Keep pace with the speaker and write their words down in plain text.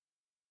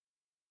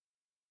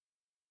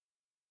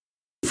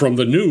from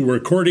the new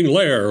recording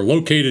lair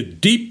located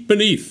deep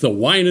beneath the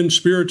Wine and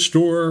Spirit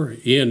store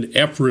in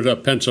Ephrata,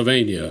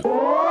 Pennsylvania.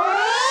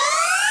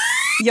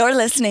 You're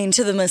listening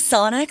to the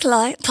Masonic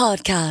Light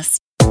Podcast.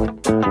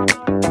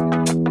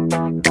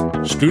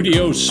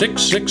 Studio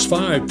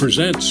 665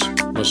 presents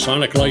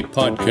Masonic Light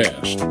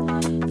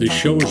Podcast. This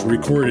show is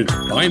recorded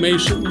by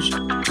Masons,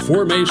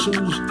 for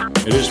Masons,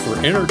 and is for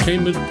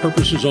entertainment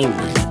purposes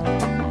only.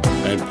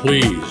 And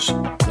please,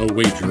 no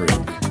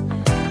wagering.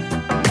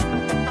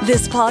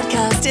 This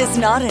podcast is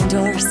not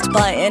endorsed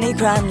by any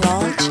Grand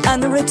Lodge,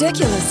 and the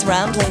ridiculous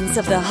ramblings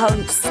of the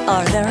hosts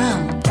are their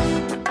own.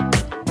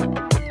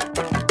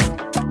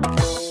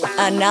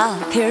 And now,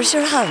 here's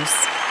your host.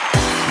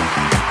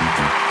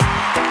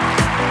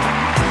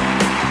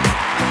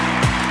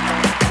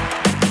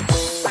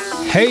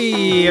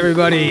 Hey,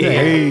 everybody.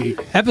 Hey.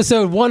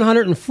 Episode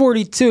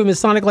 142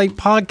 Masonic Light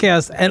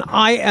Podcast, and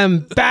I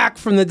am back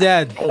from the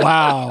dead.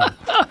 Wow.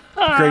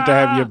 Great to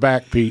have you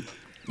back, Pete.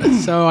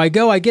 So I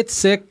get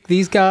sick.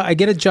 I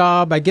get a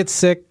job, I get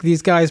sick.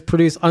 These guys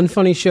produce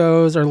unfunny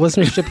shows. Our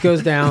listenership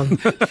goes down.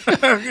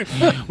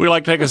 We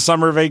like to take a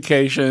summer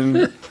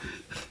vacation.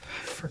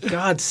 For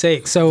God's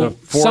sake. So The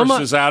force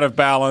is out of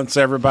balance.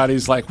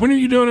 Everybody's like, when are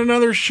you doing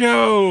another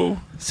show?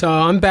 So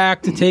I'm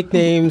back to take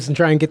names and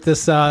try and get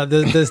this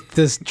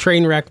this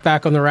train wreck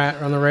back on the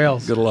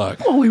rails. Good luck.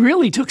 Well, we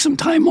really took some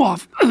time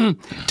off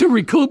to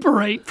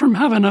recuperate from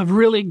having a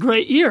really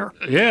great year.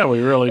 Yeah, we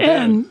really did.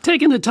 And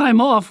taking the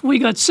time off, we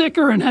got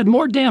sicker and had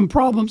more damn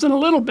problems in a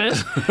little bit,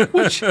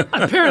 which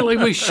apparently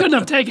we shouldn't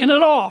have taken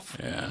it off.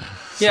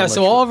 Yeah,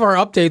 so all of our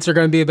updates are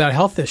going to be about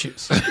health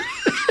issues.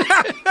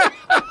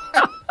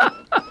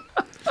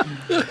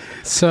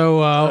 So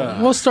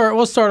we'll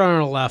start on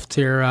our left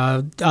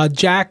here.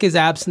 Jack is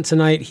absent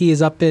tonight. He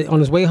is up on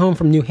his way home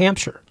from New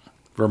Hampshire.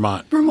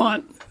 Vermont.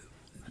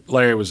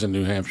 Larry was in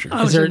New Hampshire.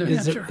 I was in New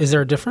Hampshire. Is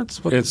there a difference?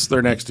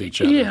 They're next to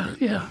each other.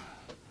 Yeah.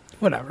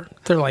 Whatever.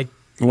 They're like...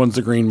 One's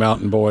the Green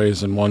Mountain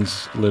Boys and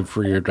one's Live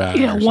Free or Die.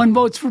 Yeah, one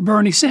votes for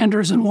Bernie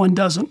Sanders and one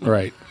doesn't.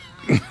 Right.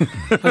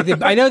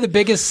 I know the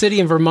biggest city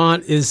in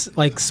Vermont is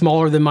like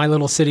smaller than my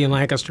little city in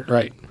Lancaster.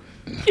 Right.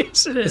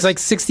 Yes, it is. It's like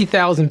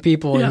 60,000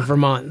 people in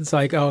Vermont. It's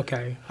like, oh,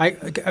 okay.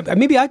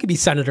 Maybe I could be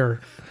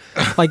senator.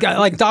 Like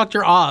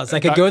Dr. Oz.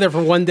 I could go there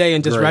for one day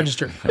and just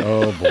register.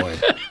 Oh, boy.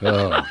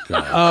 Oh,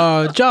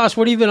 God. Josh,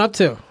 what have you been up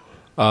to?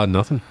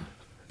 Nothing.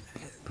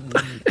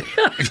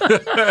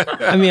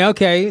 I mean,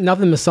 okay,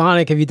 nothing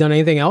Masonic. Have you done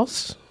anything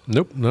else?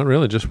 Nope, not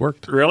really. Just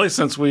worked. Really?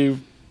 Since we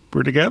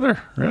were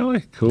together?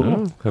 Really? Cool.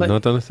 No, have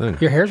not done a thing.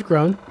 Your hair's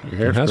grown. Your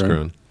hair's It has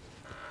grown.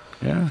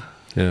 Yeah.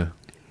 Yeah.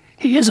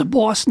 He is a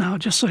boss now,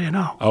 just so you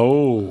know.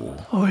 Oh,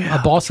 yeah.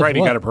 A boss that's right. of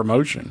He what? got a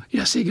promotion.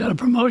 Yes, he got a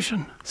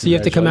promotion. So you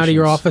have to come out of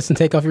your office and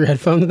take off your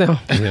headphones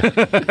now? Yeah,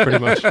 pretty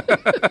much.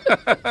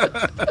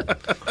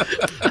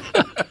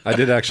 I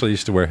did actually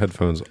used to wear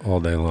headphones all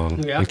day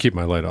long and keep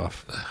my light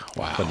off.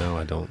 Wow. But now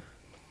I don't.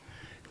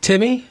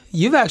 Timmy,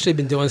 you've actually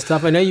been doing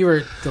stuff. I know you were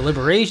at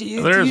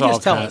Deliberation. There's you all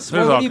just tell kinds. us.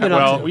 There's What all have you been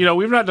kinds. up Well, to? you know,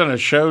 we've not done a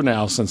show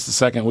now since the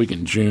second week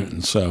in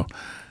June, so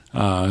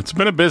it's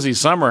been a busy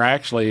summer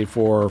actually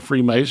for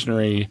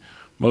Freemasonry.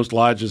 Most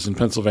lodges in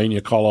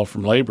Pennsylvania call off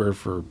from labor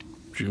for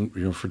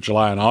June, for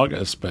July and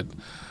August. But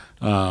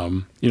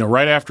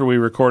right after we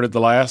recorded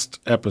the last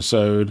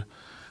episode,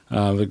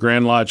 the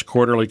Grand Lodge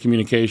Quarterly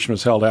Communication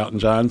was held out in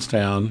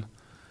Johnstown,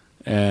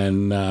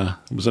 and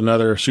it was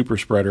another super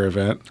spreader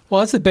event. Well,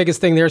 that's the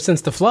biggest thing there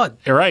since the flood.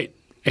 You're right,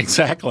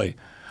 exactly.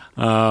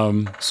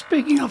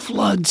 Speaking of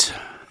floods,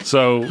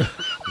 So,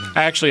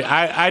 actually,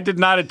 I did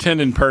not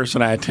attend in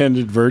person. I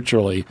attended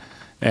virtually,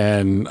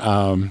 and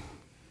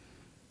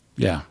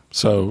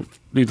So,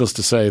 needless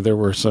to say, there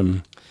were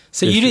some.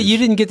 So issues. you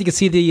didn't get to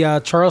see the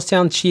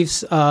Charlestown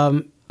Chiefs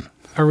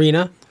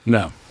arena,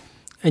 No,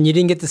 and you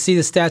didn't get to see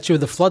the statue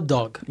of the flood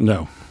dog.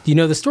 no, Do you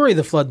know the story of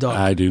the flood dog?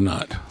 I do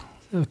not.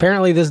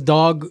 Apparently, this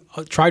dog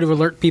tried to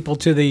alert people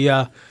to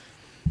the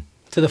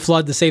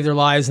flood to save their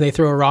lives, and they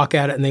threw a rock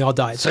at it, and they all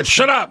died. Said,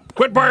 "Shut up!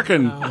 Quit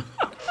barking!"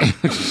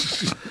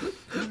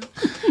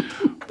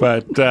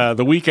 But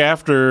the week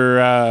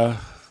after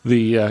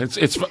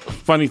it's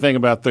funny thing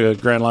about the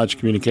Grand Lodge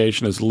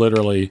Communication is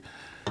literally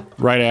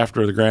right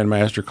after the Grand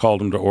Master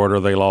called them to order,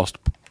 they lost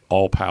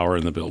all power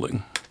in the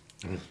building.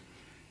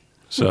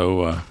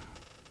 So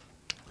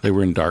they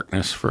were in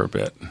darkness for a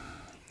bit.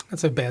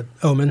 That's a bad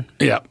omen.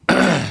 Yeah.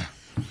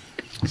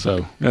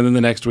 So, and then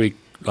the next week,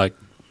 like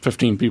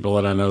 15 people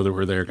that I know that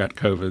were there got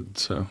COVID.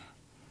 So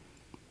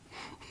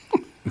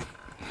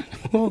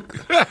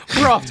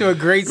We're off to a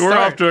great start. we're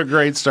off to a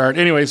great start.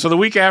 Anyway, so the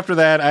week after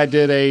that, I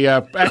did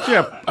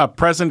a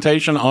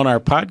presentation on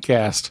our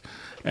podcast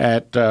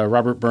at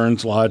Robert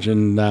Burns Lodge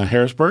in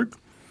Harrisburg.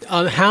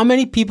 How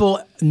many people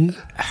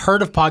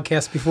heard of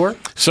podcasts before?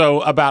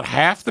 So about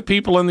half the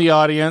people in the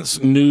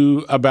audience knew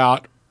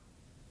about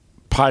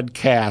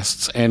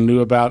podcasts and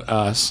knew about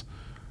us.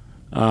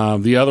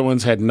 The other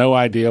ones had no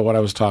idea what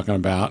I was talking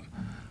about.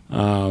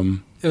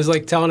 It was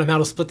like telling them how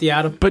to split the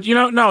atom. But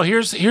no.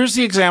 Here's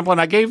the example, and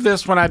I gave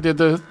this when I did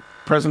the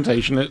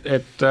presentation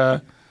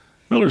at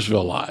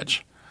Millersville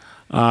Lodge.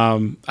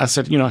 I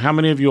said, how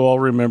many of you all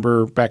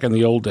remember back in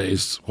the old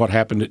days what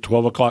happened at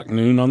 12 o'clock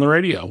noon on the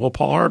radio? Well,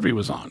 Paul Harvey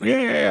was on.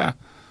 Yeah.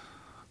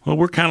 Well,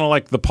 we're kind of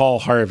like the Paul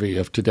Harvey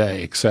of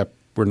today, except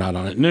we're not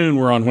on at noon.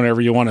 We're on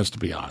whenever you want us to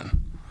be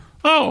on.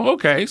 Oh,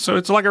 okay. So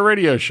it's like a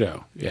radio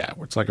show. Yeah,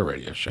 it's like a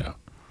radio show.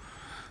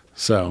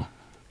 So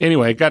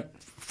anyway, got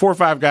 4 or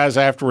 5 guys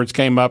afterwards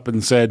came up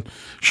and said,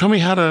 show me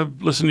how to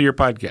listen to your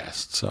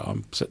podcast. So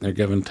I'm sitting there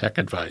giving tech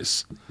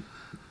advice.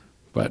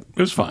 But it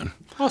was fun.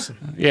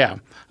 Awesome. Yeah.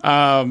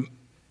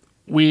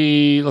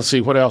 Let's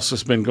see, what else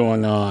has been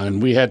going on?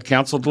 We had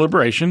council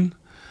deliberation,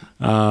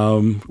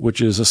 which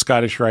is a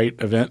Scottish Rite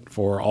event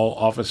for all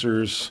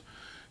officers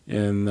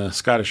in the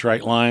Scottish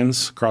Rite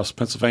lines across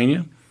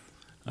Pennsylvania.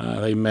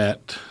 They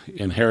met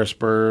in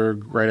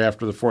Harrisburg right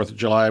after the 4th of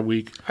July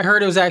week. I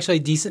heard it was actually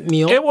a decent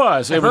meal. It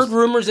was. I've heard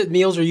rumors that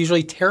meals are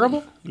usually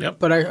terrible. Yep.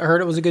 But I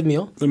heard it was a good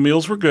meal. The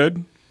meals were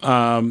good.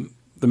 The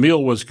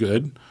meal was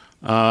good.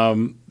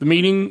 The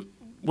meeting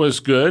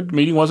was good. The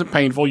meeting wasn't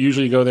painful.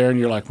 Usually you go there and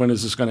you're like, when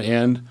is this going to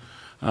end?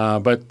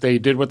 But they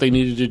did what they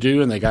needed to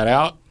do, and they got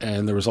out,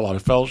 and there was a lot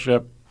of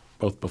fellowship,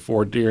 both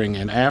before, during,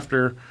 and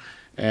after.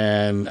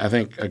 And I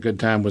think a good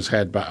time was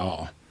had by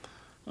all.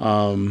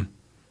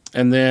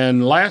 And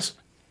then last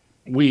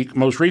week,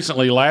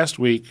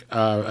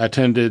 I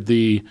attended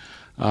the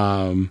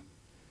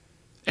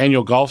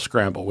annual golf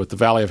scramble with the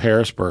Valley of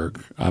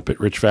Harrisburg up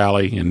at Rich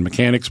Valley in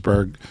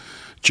Mechanicsburg.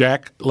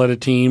 Jack led a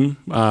team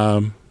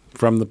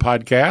from the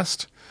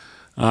podcast.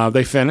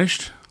 They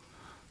finished.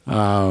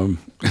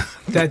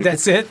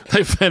 That's it?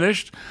 They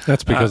finished.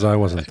 That's because I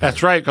wasn't there.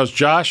 That's right, because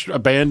Josh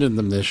abandoned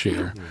them this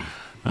year.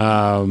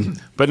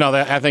 But no,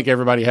 I think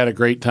everybody had a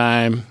great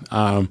time.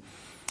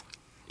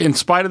 In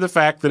spite of the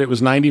fact that it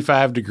was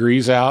 95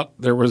 degrees out,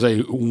 there was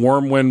a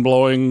warm wind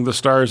blowing the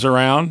stars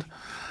around.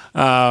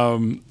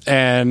 So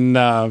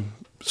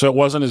it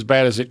wasn't as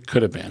bad as it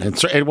could have been.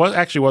 It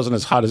wasn't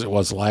as hot as it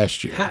was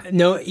last year.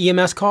 No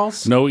EMS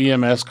calls? No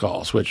EMS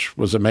calls, which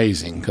was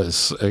amazing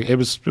because it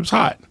was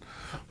hot.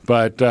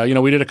 But,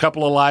 we did a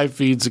couple of live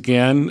feeds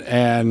again,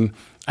 and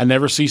I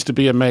never cease to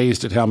be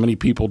amazed at how many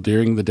people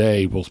during the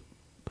day will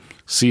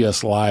see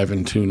us live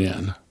and tune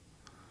in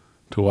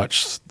to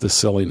watch the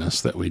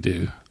silliness that we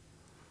do.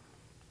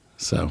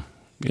 So,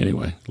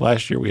 anyway,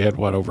 last year we had,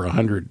 over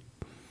 100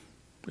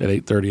 at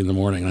 8:30 in the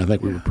morning, and I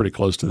think we were pretty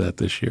close to that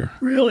this year.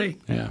 Really?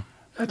 Yeah.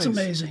 That's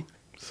amazing.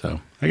 So,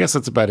 I guess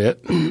that's about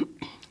it.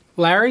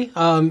 Larry,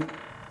 I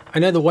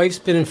know the wife's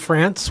been in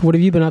France. What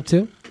have you been up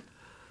to?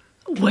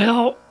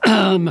 Well,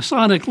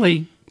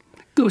 Masonically,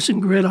 Goose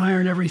and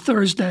Gridiron every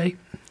Thursday.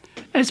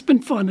 It's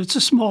been fun. It's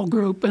a small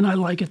group, and I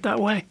like it that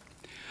way.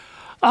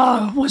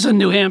 Was in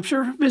New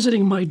Hampshire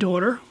visiting my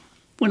daughter.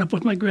 Went up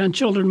with my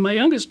grandchildren, my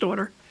youngest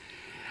daughter.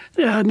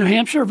 New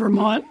Hampshire,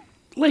 Vermont,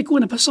 Lake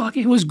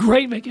Winnipesaukee. It was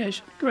great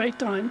vacation, great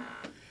time.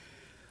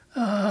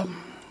 Not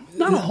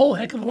a whole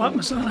heck of a lot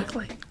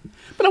Masonically.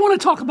 But I want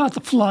to talk about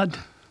the flood.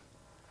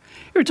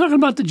 You're talking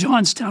about the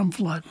Johnstown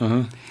flood.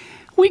 Uh-huh.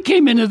 We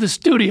came into the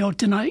studio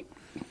tonight.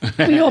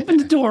 We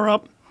opened the door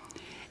up,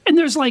 and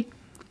there's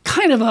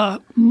kind of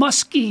a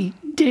musky,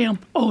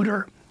 damp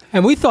odor.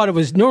 And we thought it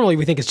was, normally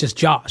we think it's just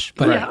Josh.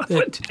 But, yeah,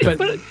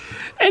 but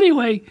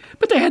anyway,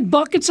 they had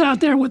buckets out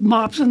there with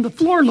mops, and the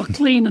floor looked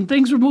clean, and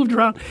things were moved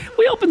around.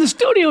 We opened the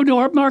studio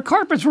door up, and our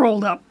carpets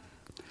rolled up.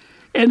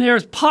 And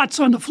there's pots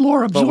on the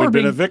floor absorbing. But we've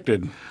been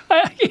evicted.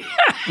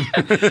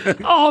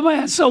 Oh,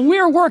 man. So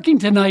we're working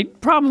tonight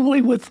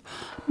probably with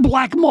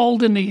black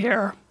mold in the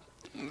air.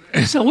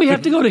 So we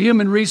have to go to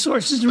Human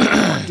Resources.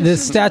 The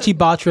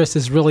Stachybotrys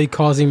is really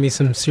causing me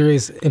some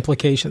serious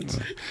implications.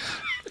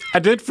 I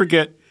did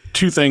forget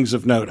 2 things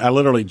of note. I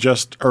literally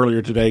just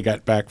earlier today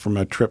got back from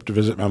a trip to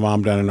visit my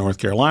mom down in North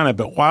Carolina.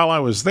 But while I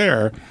was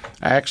there,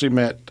 I actually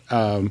met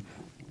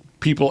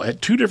people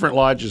at 2 different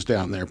lodges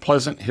down there,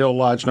 Pleasant Hill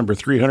Lodge number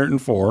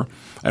 304.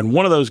 And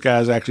one of those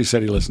guys actually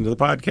said he listened to the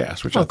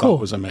podcast, which I thought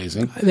was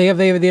amazing. They have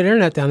the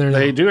internet down there now.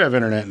 They do have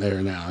internet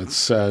there now.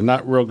 It's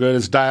not real good.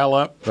 It's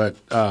dial-up, but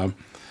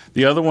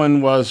the other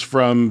one was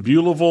from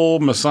Beulaville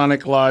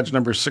Masonic Lodge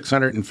number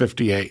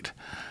 658.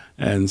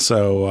 And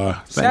so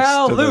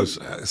thanks to those.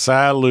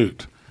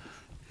 Salute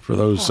for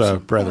those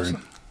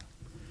brethren.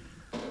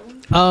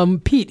 Awesome.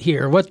 Pete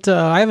here.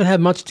 I haven't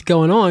had much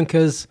going on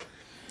because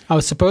I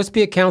was supposed to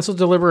be at council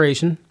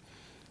deliberation.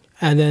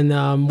 And then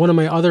one of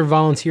my other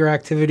volunteer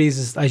activities,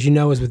 is, as you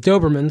know, is with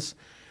Dobermans.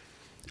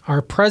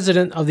 Our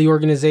president of the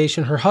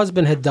organization, her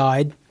husband had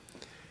died.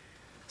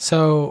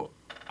 So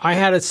I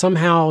had to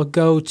somehow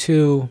go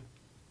to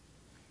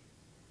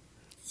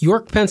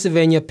York,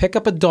 Pennsylvania, pick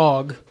up a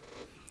dog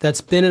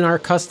that's been in our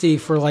custody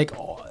for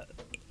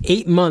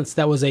 8 months.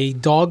 That was a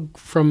dog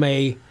from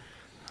a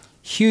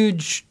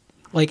huge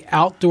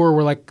outdoor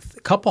where a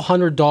couple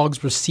hundred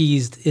dogs were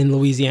seized in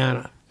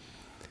Louisiana.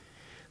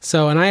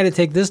 So, and I had to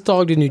take this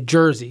dog to New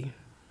Jersey.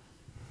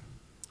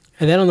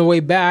 And then on the way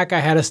back,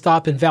 I had to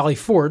stop in Valley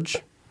Forge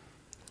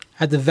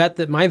at the vet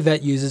that my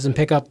vet uses and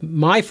pick up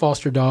my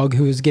foster dog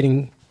who is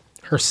getting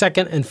her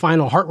second and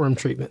final heartworm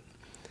treatment.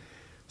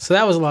 So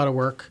that was a lot of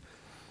work.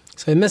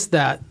 So I missed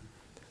that.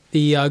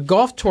 The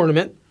golf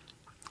tournament,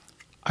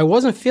 I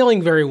wasn't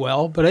feeling very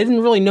well, but I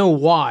didn't really know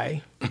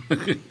why.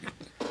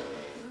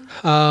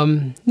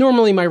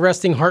 Normally, my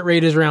resting heart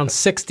rate is around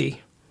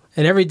 60,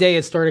 and every day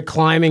it started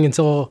climbing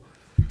until...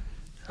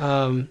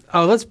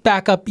 let's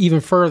back up even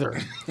further.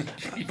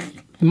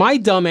 My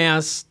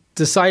dumbass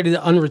decided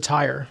to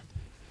unretire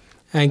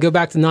and go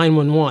back to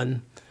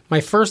 911.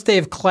 My first day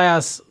of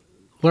class,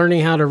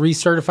 learning how to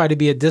recertify to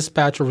be a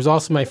dispatcher, was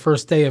also my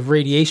first day of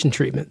radiation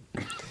treatment.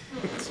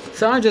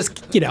 So I'm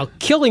just,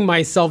 killing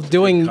myself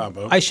doing...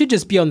 Combo. I should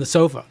just be on the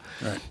sofa.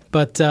 Right.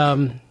 But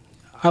I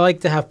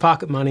like to have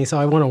pocket money, so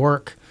I want to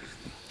work.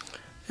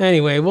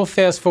 Anyway, we'll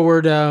fast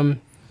forward. I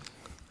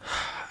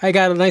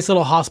got a nice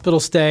little hospital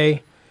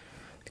stay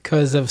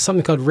because of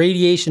something called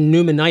radiation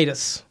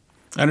pneumonitis.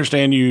 I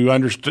understand you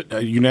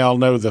now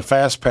know the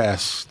fast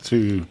pass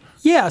to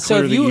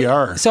clear the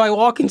ER. So I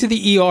walk into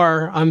the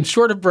ER. I'm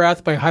short of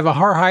breath, but I have a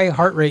high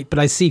heart rate. But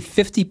I see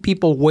 50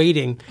 people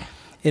waiting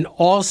in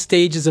all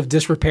stages of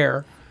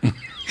disrepair.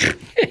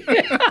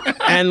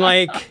 And I'm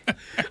like,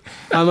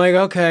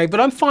 okay, but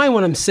I'm fine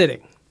when I'm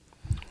sitting.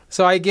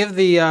 So I give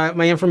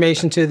my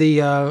information to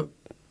the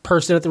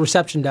person at the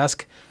reception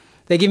desk.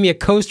 They give me a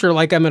coaster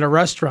like I'm in a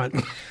restaurant.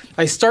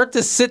 I start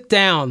to sit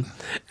down,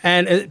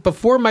 and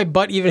before my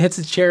butt even hits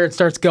the chair, it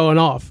starts going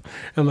off.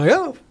 I'm like,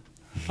 oh,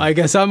 I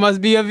guess I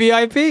must be a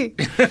VIP.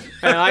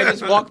 And I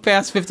just walked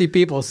past 50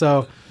 people.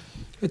 So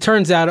it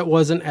turns out it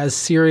wasn't as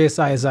serious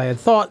as I had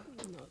thought.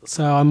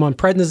 So I'm on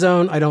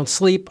prednisone. I don't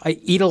sleep. I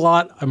eat a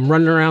lot. I'm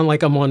running around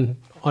like I'm on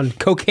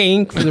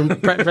cocaine from the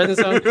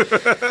prednisone.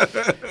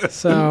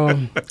 So,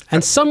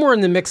 and somewhere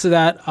in the mix of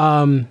that,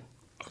 our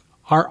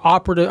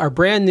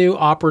brand new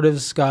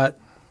operatives got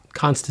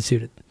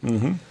constituted.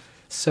 Mm-hmm.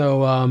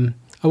 So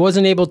I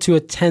wasn't able to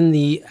attend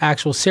the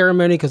actual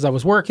ceremony because I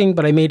was working,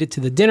 but I made it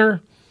to the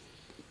dinner.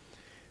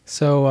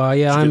 So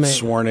I'm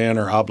sworn in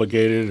or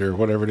obligated or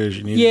whatever it is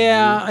you need.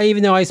 Yeah,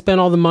 even though I spent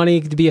all the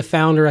money to be a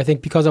founder, I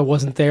think because I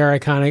wasn't there,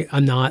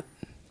 I'm not.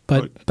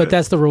 But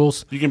that's the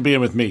rules. You can be in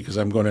with me because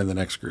I'm going in the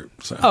next group.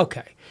 So.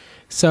 Okay.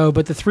 So,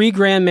 but the 3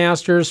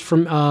 grandmasters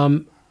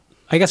from,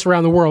 I guess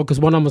around the world, because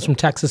one of them was from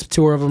Texas,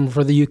 2 of them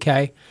for the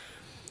UK,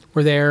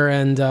 were there,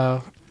 and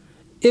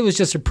it was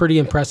just a pretty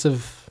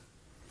impressive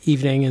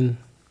evening, and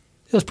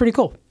it was pretty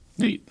cool.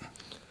 Neat.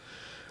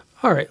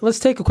 All right, let's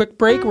take a quick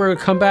break. We're going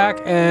to come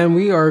back, and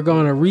we are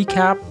going to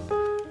recap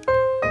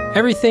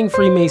everything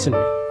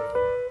Freemasonry.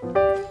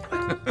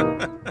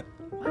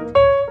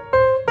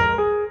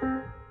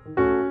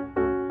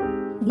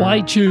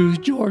 Why choose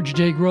George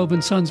J. Grove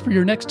 & Sons for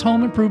your next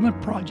home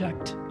improvement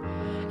project?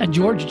 At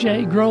George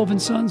J.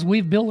 Grove & Sons,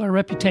 we've built our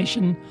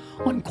reputation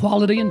on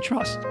quality and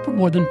trust for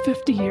more than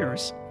 50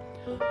 years.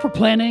 For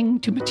planning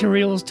to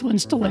materials to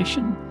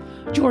installation,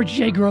 George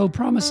J. Grove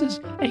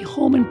promises a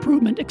home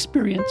improvement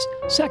experience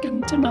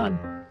second to none.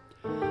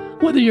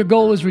 Whether your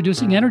goal is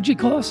reducing energy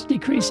costs,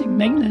 decreasing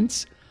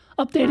maintenance,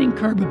 updating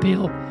curb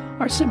appeal,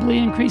 or simply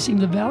increasing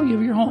the value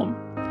of your home,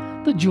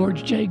 the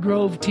George J.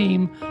 Grove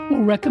team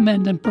will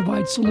recommend and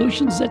provide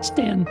solutions that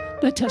stand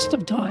the test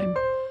of time.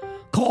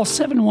 Call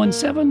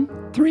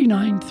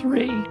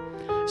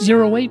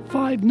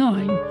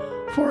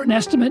 717-393-0859 for an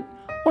estimate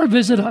or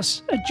visit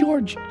us at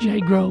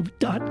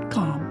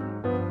georgejgrove.com.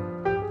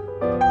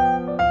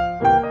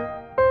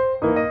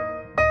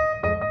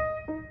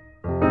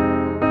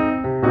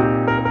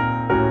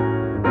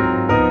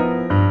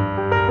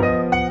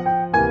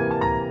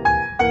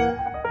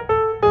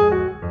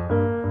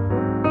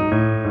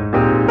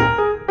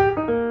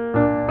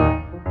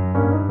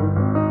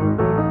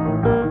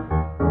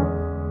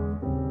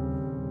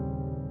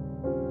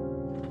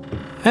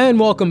 And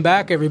welcome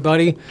back,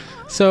 everybody.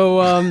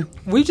 So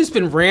we've just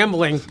been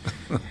rambling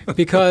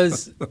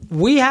because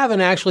we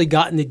haven't actually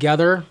gotten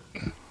together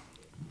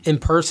in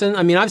person.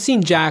 I mean, I've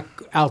seen Jack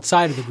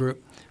outside of the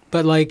group,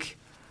 but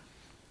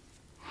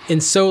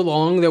in so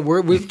long that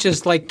we've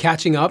just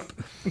catching up.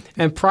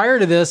 And prior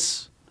to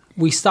this,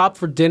 we stopped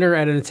for dinner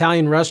at an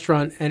Italian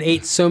restaurant and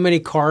ate so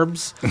many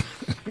carbs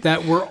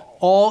that we're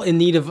all in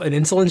need of an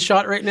insulin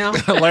shot right now.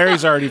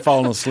 Larry's already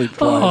fallen asleep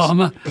twice.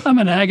 Oh, I'm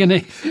in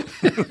agony.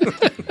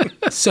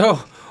 So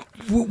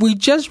we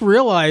just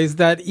realized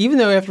that even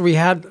though after we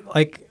had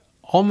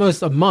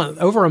almost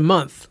over a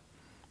month,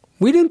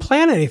 we didn't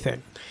plan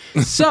anything.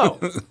 So,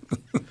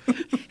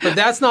 but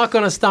that's not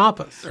going to stop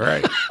us.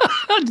 Right.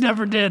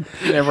 Never did.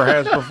 Never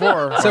has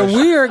before. So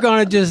we are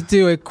going to just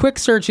do a quick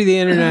search of the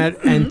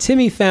internet, and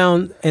Timmy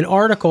found an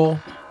article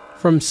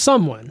from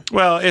someone.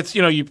 Well, it's,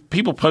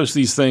 people post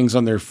these things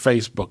on their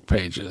Facebook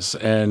pages.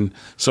 And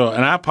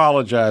I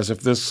apologize if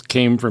this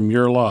came from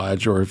your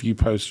lodge or if you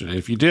posted it.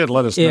 If you did,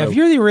 let us know. Yeah, if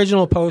you're the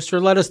original poster,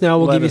 let us know.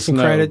 We'll give you some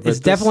credit. It's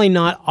definitely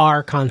not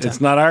our content.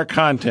 It's not our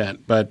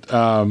content, but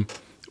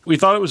we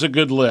thought it was a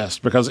good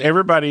list because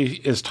everybody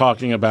is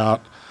talking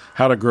about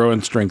how to grow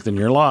and strengthen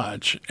your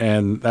lodge.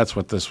 And that's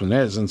what this one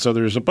is. And so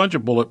there's a bunch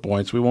of bullet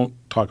points. We won't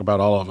talk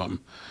about all of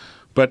them.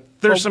 But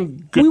there's some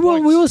good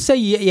points. We will say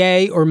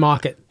yay or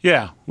mock it.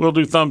 Yeah, we'll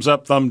do thumbs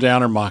up, thumb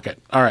down, or mock it.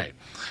 All right.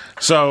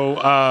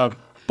 So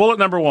Bullet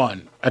number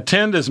 1,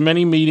 attend as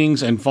many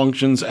meetings and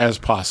functions as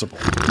possible.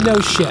 No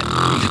shit.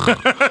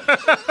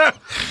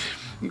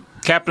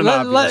 Captain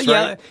Obvious,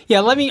 right?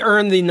 Yeah, let me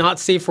earn the not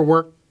safe for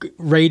work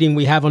rating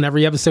we have on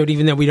every episode,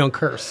 even though we don't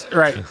curse.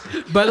 Right.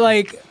 But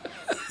like,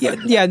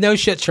 yeah, no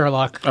shit,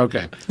 Sherlock.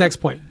 Okay. Next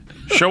point.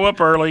 Show up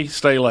early,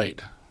 stay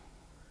late.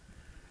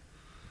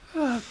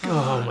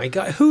 Oh my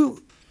God.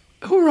 Who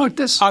wrote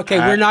this? Okay,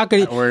 we're not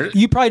going to.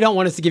 You probably don't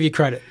want us to give you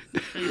credit.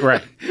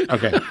 Right.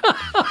 Okay.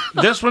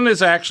 This one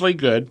is actually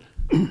good.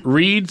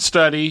 Read,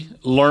 study,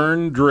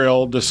 learn,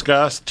 drill,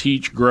 discuss,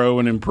 teach, grow,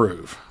 and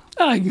improve.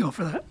 I can go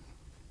for that.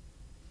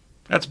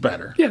 That's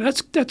better. Yeah,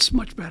 that's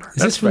much better.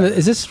 Is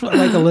this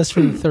like a list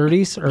from the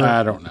 30s? Or?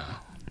 I don't know.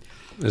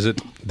 Is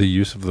it the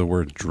use of the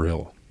word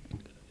drill?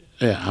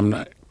 Yeah, I'm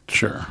not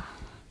sure.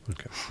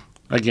 Okay.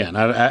 Again,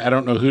 I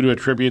don't know who to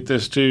attribute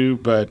this to,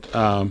 but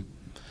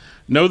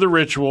know the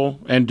ritual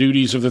and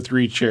duties of the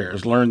 3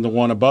 chairs. Learn the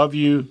one above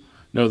you,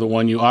 know the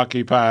one you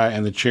occupy,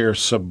 and the chair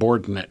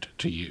subordinate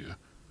to you.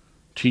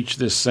 Teach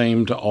this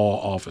same to all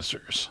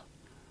officers.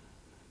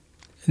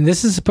 And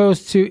this is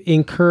supposed to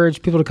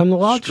encourage people to come to the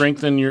lodge?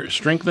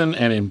 Strengthen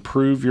and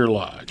improve your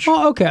lodge.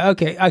 Oh,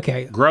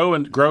 okay. Grow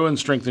and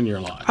strengthen your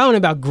lodge. I don't know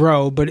about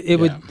grow, but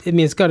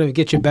it's got to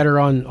get you better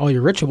on all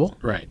your ritual.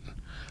 Right.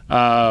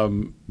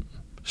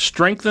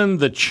 Strengthen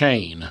the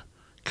chain.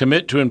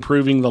 Commit to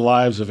improving the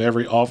lives of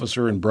every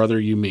officer and brother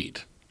you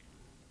meet.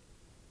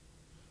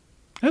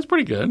 That's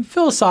pretty good.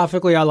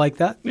 Philosophically, I like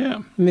that. Yeah.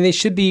 I mean, they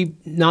should be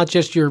not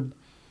just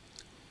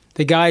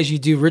the guys you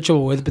do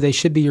ritual with, but they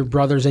should be your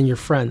brothers and your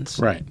friends.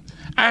 Right.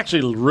 I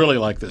actually really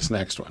like this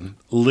next one.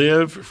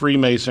 Live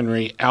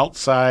Freemasonry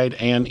outside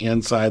and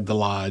inside the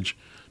lodge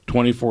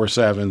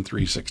 24/7,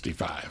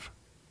 365.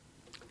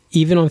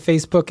 Even on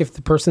Facebook if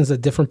the person's a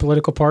different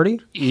political party?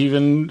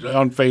 Even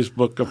on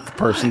Facebook if the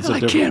person's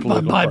a different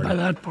political party. I can't abide by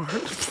that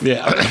part.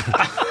 Yeah.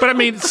 But I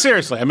mean,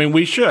 seriously,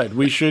 we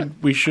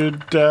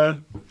should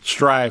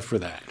strive for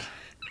that.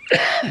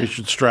 We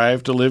should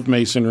strive to live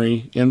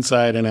Masonry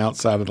inside and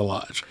outside of the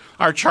lodge.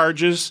 Our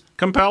charges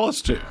compel us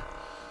to.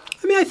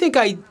 I mean, I think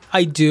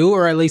I do,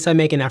 or at least I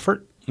make an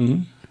effort.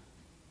 Mm-hmm.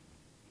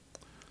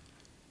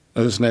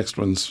 This next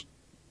one's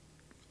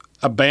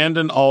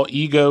abandon all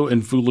ego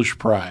and foolish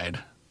pride.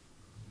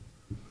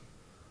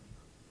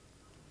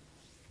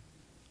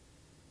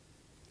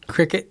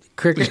 Cricket.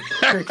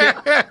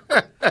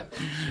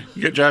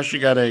 Josh, you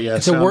got a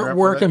it's a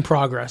work in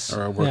progress.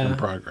 Or a work in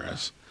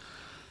progress.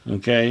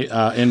 Okay.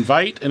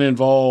 Invite and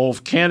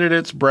involve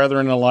candidates,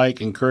 brethren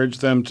alike. Encourage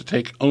them to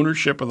take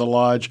ownership of the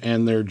lodge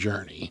and their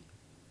journey.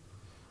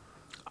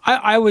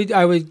 I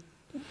would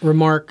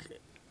remark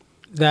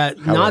that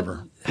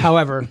however,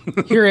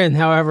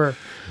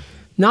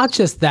 not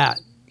just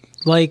that.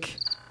 Like,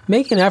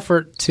 make an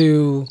effort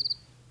to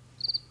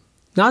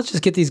not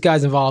just get these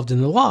guys involved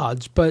in the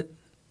lodge, but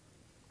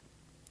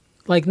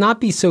like not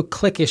be so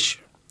cliquish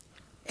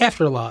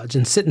after lodge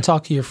and sit and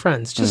talk to your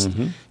friends.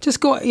 Just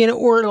go,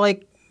 or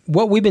like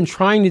what we've been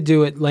trying to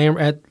do at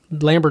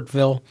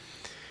Lambertville,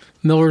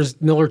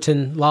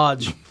 Millerton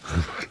Lodge,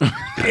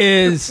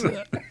 is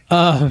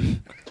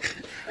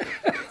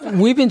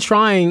we've been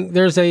trying.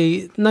 There's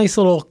a nice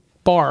little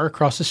bar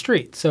across the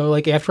street. So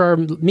like after our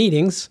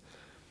meetings,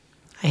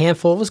 a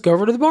handful of us go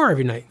over to the bar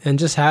every night and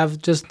just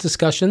have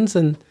discussions.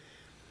 And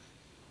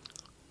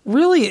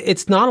really,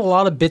 it's not a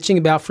lot of bitching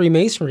about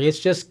Freemasonry. It's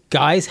just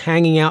guys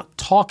hanging out,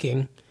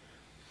 talking.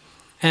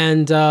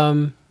 And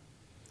I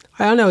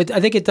don't know. I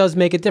think it does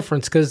make a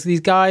difference because these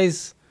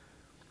guys,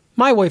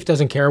 my wife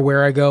doesn't care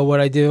where I go,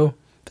 what I do.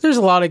 But there's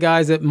a lot of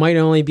guys that might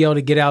only be able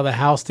to get out of the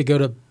house to go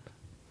to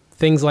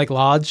things like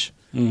lodge.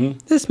 Mm-hmm.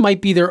 This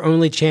might be their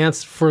only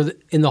chance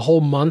in the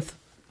whole month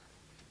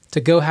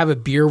to go have a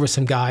beer with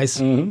some guys.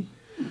 Mm-hmm.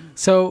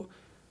 So,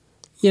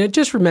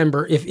 just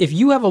remember, if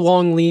you have a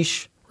long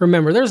leash,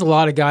 remember, there's a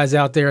lot of guys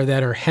out there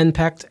that are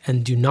henpecked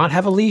and do not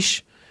have a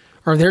leash,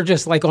 or they're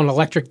just like on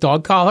electric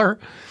dog collar.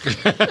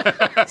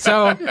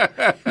 So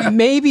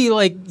maybe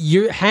like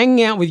you're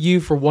hanging out with you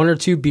for 1 or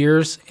 2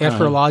 beers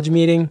after a lodge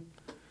meeting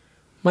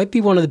might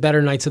be one of the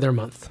better nights of their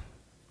month.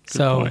 Good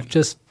so point.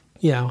 Just,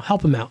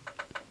 help them out.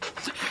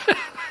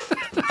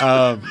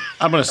 I'm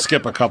going to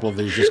skip a couple of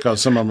these just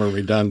because some of them are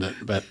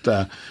redundant.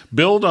 But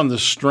build on the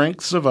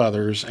strengths of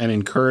others and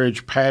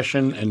encourage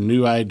passion and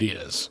new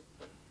ideas.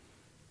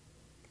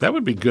 That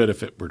would be good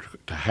if it were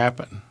to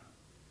happen.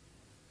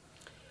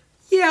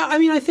 Yeah,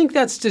 I think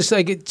that's just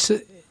like it's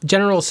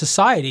general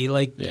society.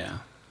 Like,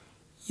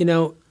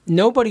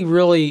 nobody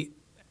really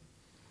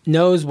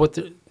knows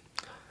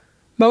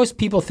most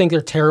people think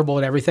they're terrible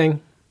at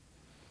everything.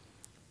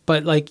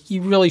 But, like,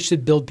 you really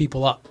should build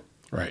people up.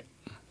 Right.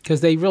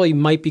 Because they really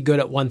might be good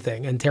at one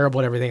thing and terrible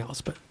at everything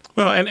else.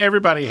 Well, and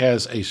everybody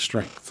has a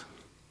strength.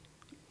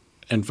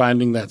 And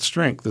finding that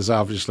strength is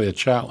obviously a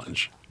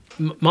challenge.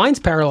 Mine's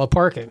parallel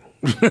parking.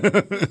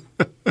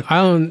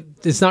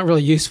 It's not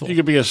really useful. You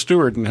could be a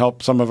steward and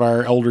help some of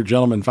our older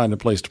gentlemen find a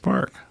place to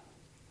park.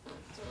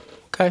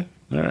 Okay.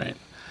 All right.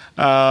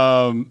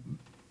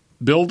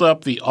 Build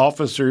up the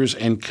officers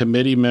and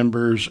committee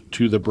members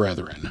to the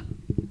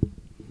brethren.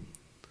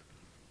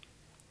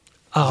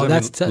 Oh,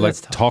 Does that mean,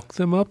 that's tough. talk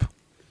them up?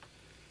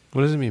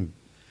 What does it mean?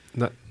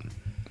 Not,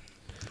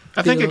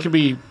 I think it could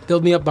be.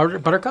 Build me up,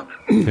 Buttercup.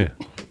 yeah.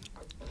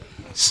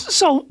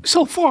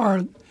 So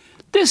far,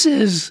 this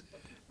is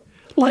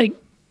like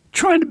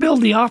trying to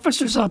build the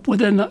officers up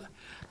within the.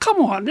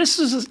 Come on, this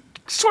is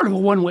sort of a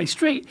one-way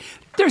street.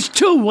 There's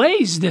two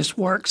ways this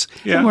works,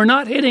 Yeah. and we're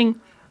not hitting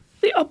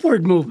the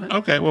upward movement.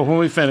 Okay, well, when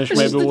we finish, This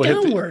maybe is the we'll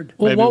hit downward.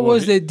 Well, maybe what we'll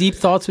was hit- the Deep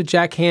Thoughts with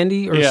Jack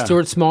Handy or Yeah.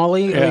 Stuart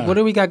Smalley? Yeah. Like, what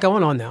do we got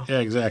going on now? Yeah,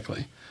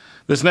 exactly.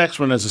 This next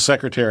one as a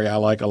secretary I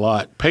like a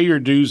lot. Pay your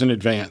dues in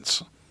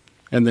advance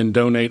and then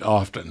donate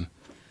often.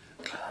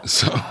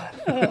 So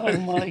Oh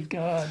my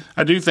God!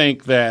 I do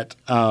think that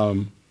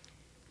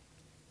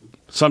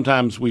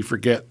sometimes we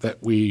forget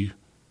that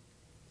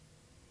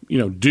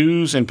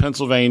dues in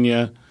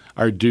Pennsylvania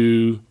are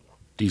due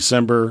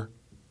December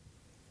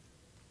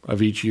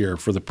of each year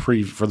for the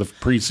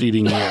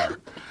preceding year.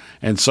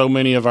 And so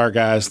many of our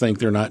guys think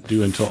they're not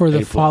due until For the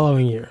April.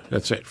 following year.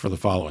 That's it, for the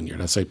following year.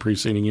 Did I say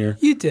preceding year?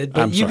 You did,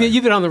 but I'm sorry.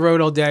 you've been on the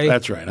road all day.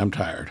 That's right. I'm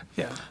tired.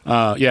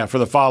 Yeah. For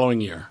the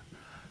following year.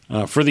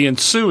 For the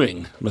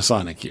ensuing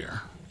Masonic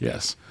year,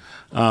 yes.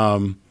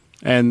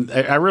 And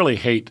I really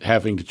hate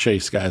having to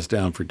chase guys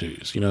down for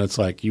dues. It's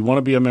like you want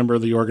to be a member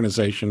of the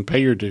organization,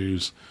 pay your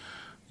dues.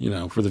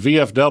 For the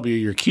VFW,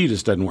 your key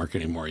just doesn't work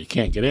anymore. You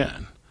can't get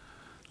in.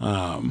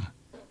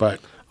 But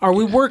Are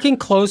we working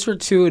closer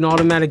to an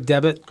automatic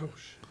debit?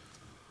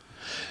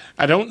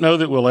 I don't know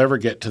that we'll ever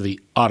get to the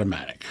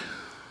automatic.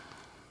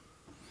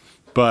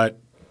 But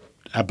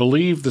I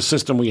believe the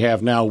system we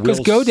have now will.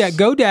 Because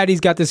GoDaddy's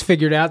got this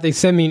figured out. They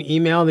send me an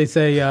email. They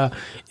say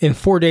in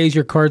 4 days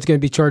your card's going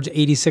to be charged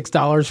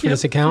 $86 for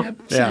this account. Yep,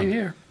 Yeah. same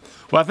here.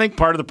 Well, I think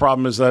part of the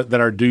problem is that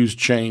our dues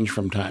change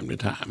from time to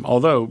time.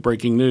 Although,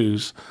 breaking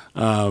news,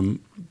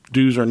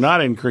 dues are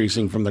not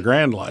increasing from the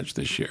Grand Lodge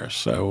this year.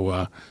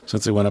 So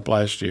since they went up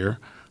last year,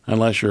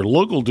 unless your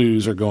local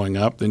dues are going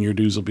up, then your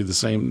dues will be the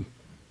same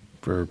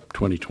for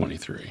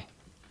 2023.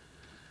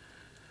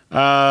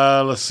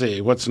 Let's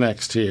see. What's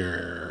next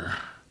here?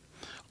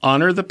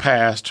 Honor the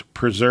past,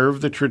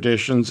 preserve the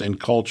traditions and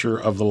culture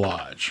of the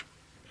lodge.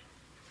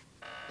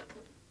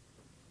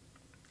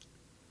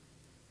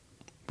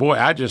 Boy,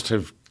 I just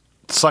have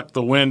sucked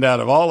the wind out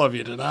of all of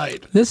you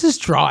tonight. This is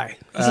dry.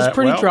 This is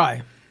pretty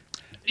dry.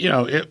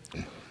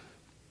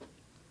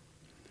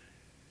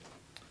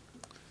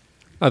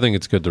 I think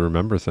it's good to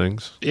remember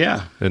things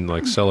Yeah.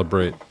 and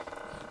celebrate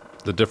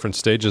the different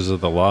stages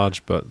of the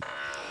lodge, but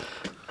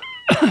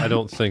I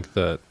don't think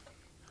that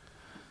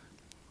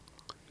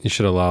you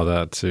should allow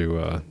that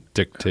to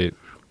dictate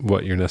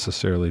what you're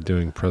necessarily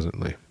doing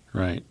presently.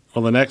 Right.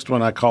 Well, the next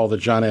one I call the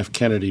John F.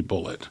 Kennedy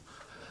bullet.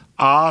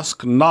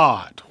 Ask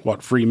not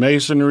what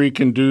Freemasonry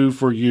can do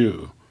for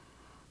you.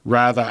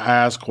 Rather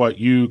ask what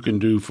you can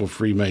do for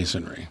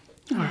Freemasonry.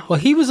 Well,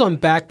 he was on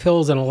back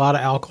pills and a lot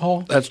of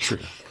alcohol. That's true.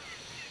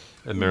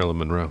 And Marilyn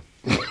Monroe.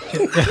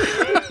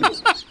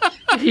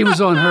 He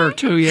was on her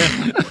too,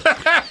 yeah.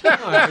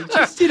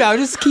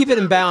 Just keep it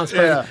in balance.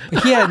 But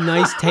he had a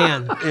nice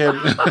tan.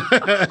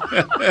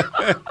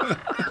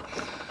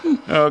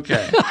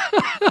 Okay.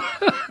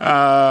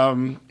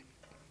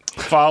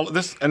 Follow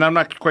this, and I'm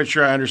not quite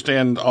sure I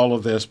understand all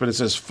of this, but it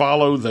says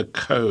follow the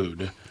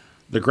code.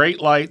 The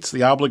great lights,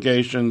 the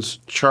obligations,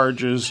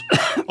 charges,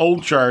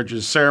 old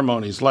charges,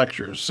 ceremonies,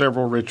 lectures,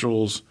 several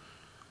rituals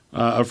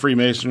of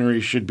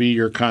Freemasonry should be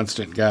your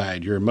constant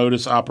guide, your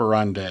modus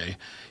operandi,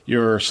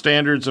 your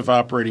standards of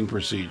operating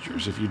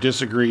procedures. If you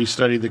disagree,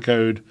 study the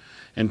code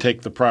and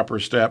take the proper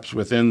steps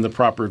within the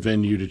proper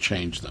venue to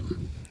change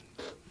them.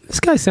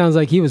 This guy sounds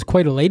like he was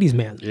quite a ladies'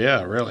 man.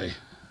 Yeah, really.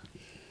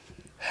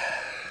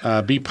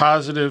 Be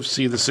positive,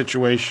 see the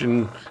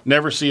situation,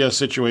 never see a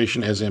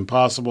situation as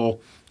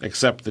impossible,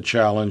 accept the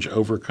challenge,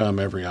 overcome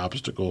every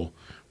obstacle,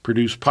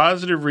 produce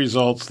positive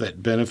results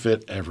that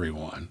benefit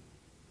everyone.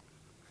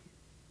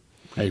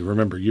 Hey,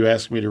 remember, you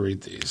asked me to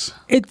read these.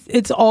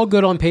 It's all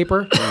good on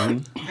paper,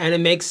 and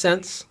it makes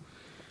sense.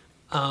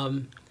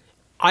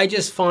 I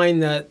just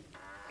find that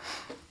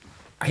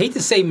I hate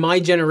to say my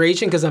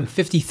generation because I'm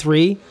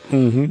 53.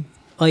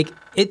 Like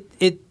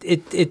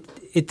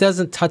it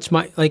doesn't touch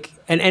my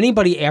and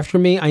anybody after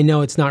me, I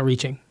know it's not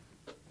reaching.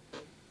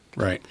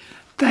 Right.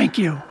 Thank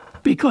you,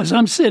 because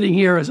I'm sitting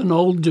here as an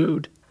old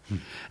dude.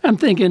 I'm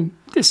thinking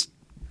this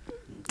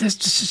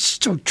is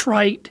so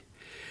trite,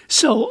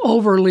 so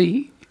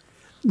overly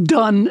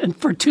done, and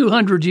for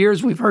 200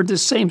 years we've heard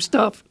this same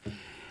stuff.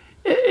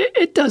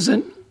 It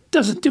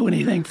doesn't do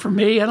anything for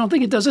me. I don't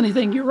think it does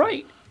anything. You're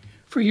right.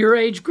 For your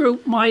age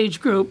group, my age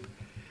group,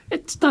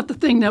 it's not the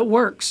thing that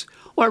works.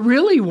 What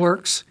really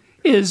works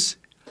is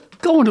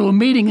going to a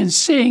meeting and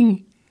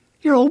seeing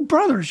your old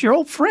brothers, your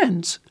old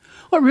friends.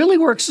 What really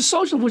works is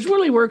social. What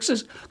really works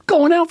is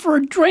going out for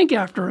a drink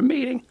after a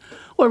meeting.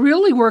 What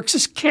really works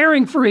is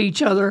caring for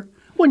each other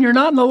when you're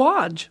not in the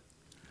lodge.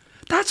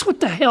 That's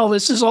what the hell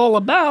this is all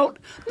about,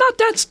 not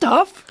that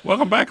stuff.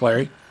 Welcome back,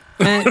 Larry.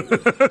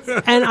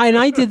 And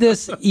I did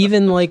this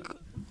even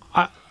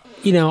I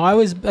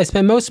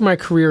spent most of my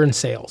career in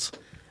sales,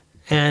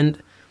 and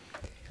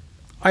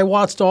I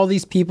watched all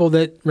these people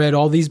that read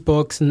all these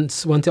books and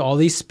went to all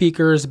these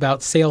speakers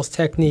about sales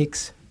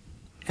techniques,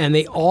 and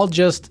they all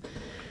just,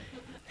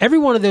 every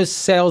one of those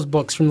sales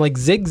books, from like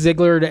Zig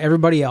Ziglar to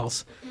everybody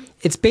else,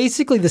 it's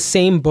basically the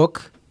same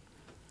book,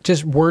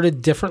 just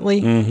worded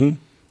differently. Mm-hmm.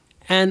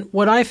 And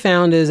what I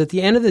found is, at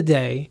the end of the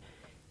day,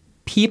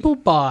 people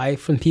buy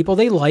from people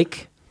they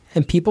like,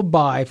 and people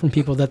buy from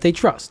people that they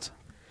trust.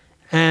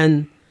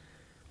 And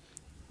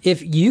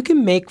if you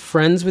can make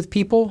friends with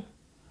people,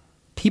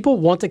 people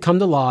want to come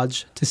to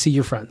Lodge to see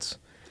your friends.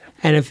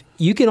 And if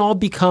you can all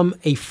become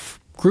a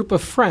group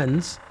of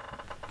friends,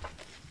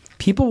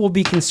 people will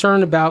be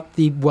concerned about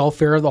the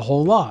welfare of the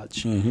whole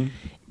Lodge. Mm-hmm.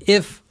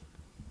 If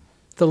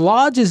the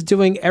Lodge is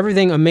doing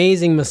everything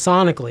amazing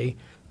Masonically,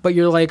 but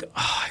you're like,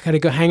 oh, I got to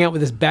go hang out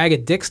with this bag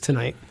of dicks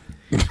tonight.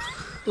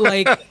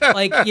 like,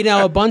 you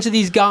know, a bunch of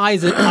these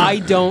guys that I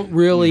don't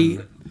really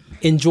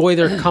enjoy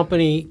their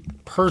company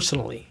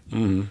personally.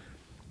 Mm-hmm.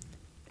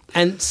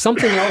 And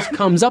something else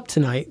comes up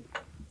tonight,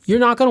 you're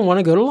not going to want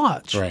to go to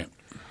Lodge. Right.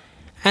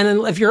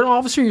 And if you're an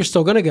officer, you're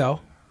still going to go,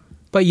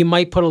 but you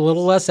might put a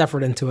little less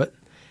effort into it.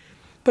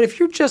 But if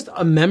you're just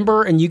a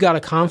member and you got a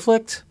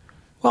conflict,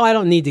 well, I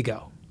don't need to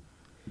go.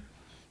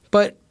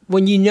 But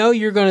when you know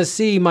you're going to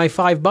see my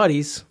 5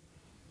 buddies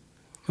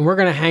and we're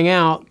going to hang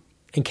out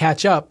and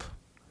catch up,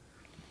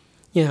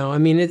 you know, I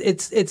mean,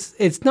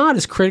 it's not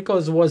as critical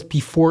as it was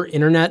before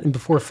internet and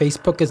before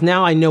Facebook, because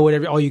now I know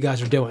what all you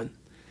guys are doing.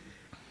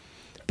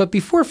 But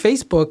before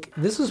Facebook,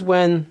 this is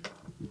when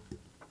I'm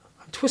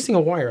twisting a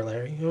wire,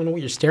 Larry. I don't know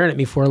what you're staring at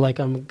me for, like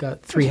I'm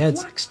got 3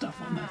 heads. Black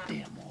stuff on that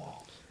damn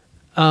wall.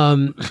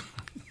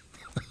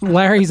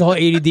 Larry's all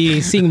ADD.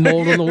 He's seeing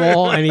mold on the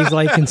wall, and he's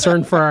like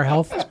concerned for our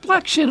health. There's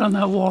black shit on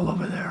that wall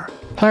over there.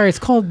 Larry, it's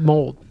called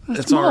mold.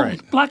 It's all right.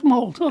 Black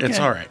mold. Okay. It's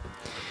all right.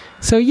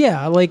 So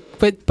yeah, like,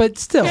 but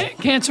still,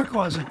 Cancer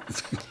causing.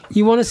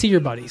 You want to see your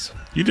buddies.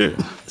 You do.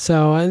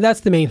 So and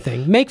that's the main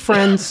thing. Make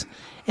friends,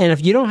 and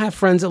if you don't have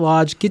friends at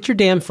Lodge, get your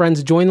damn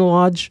friends, join the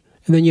Lodge,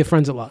 and then you have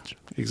friends at Lodge.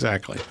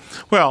 Exactly.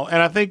 Well,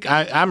 and I think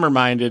I'm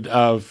reminded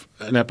of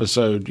an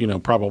episode, you know,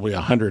 probably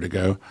 100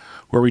 ago,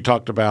 where we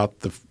talked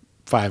about the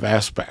 5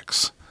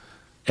 aspects.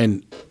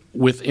 And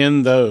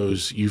within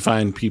those, you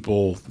find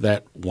people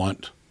that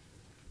want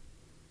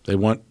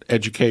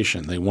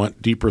education. They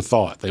want deeper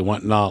thought. They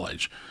want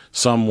knowledge.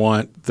 Some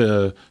want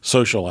the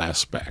social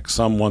aspects.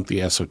 Some want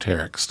the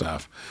esoteric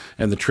stuff.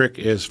 And the trick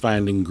is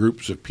finding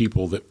groups of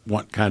people that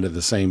want kind of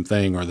the same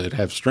thing, or that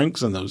have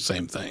strengths in those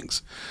same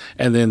things.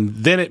 And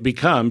then it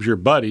becomes your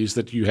buddies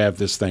that you have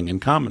this thing in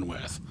common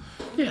with.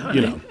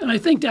 Yeah, and I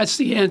think that's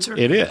the answer.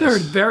 It is. There are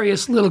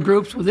various little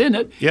groups within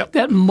it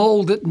that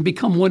mold it and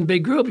become one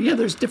big group. Yeah,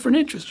 there's different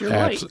interests. You're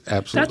right.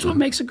 Absolutely. That's what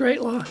makes a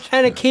great Lodge.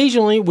 And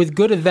occasionally, with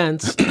good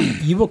events,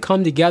 you will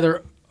come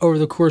together over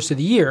the course of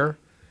the year,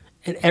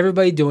 and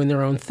everybody doing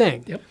their own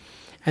thing. Yep.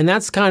 And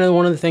that's kind of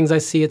one of the things I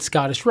see at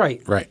Scottish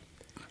Rite. Right.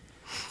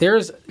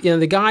 There's,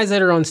 the guys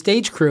that are on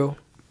stage crew,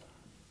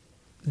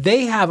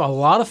 they have a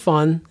lot of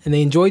fun, and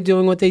they enjoy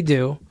doing what they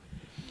do.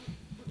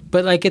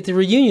 But like at the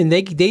reunion,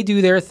 they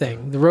do their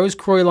thing. The Rose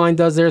Croy line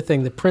does their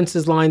thing. The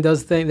Prince's line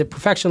does thing. The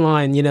Perfection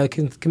line,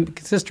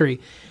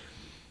 consistory.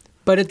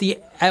 But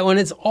when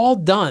it's all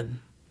done,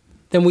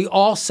 then we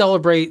all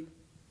celebrate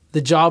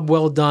the job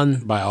well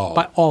done by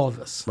all of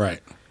us.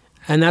 Right.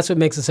 And that's what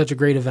makes it such a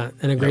great event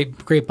and a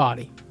great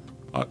body.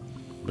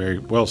 Very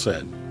well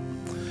said.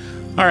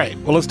 All right.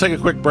 Well, let's take a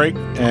quick break,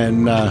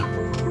 and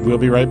we'll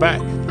be right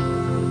back.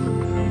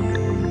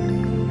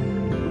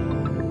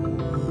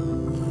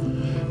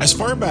 As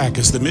far back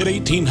as the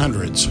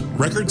mid-1800s,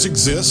 records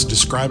exist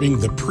describing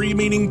the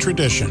pre-meeting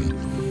tradition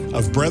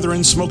of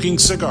brethren smoking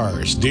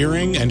cigars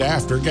during and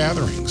after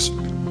gatherings.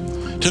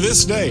 To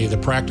this day, the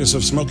practice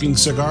of smoking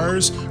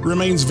cigars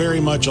remains very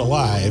much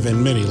alive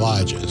in many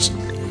lodges.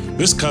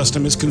 This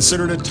custom is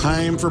considered a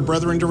time for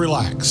brethren to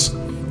relax,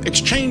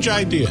 exchange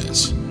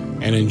ideas,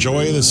 and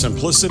enjoy the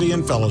simplicity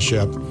and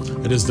fellowship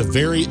that is the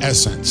very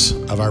essence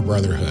of our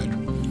brotherhood.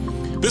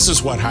 This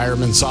is what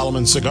Hiram &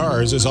 Solomon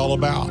Cigars is all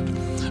about.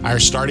 Our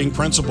starting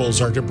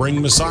principles are to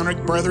bring Masonic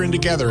brethren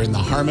together in the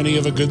harmony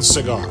of a good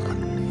cigar.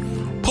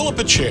 Pull up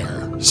a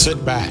chair,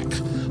 sit back,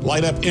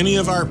 light up any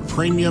of our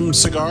premium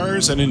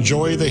cigars, and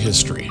enjoy the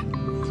history.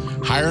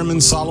 Hiram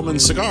 & Solomon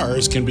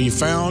Cigars can be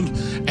found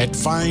at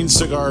fine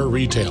cigar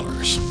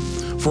retailers.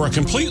 For a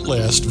complete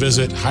list,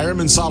 visit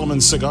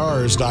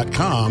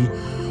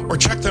hiramandsolomonscigars.com or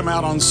check them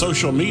out on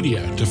social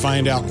media to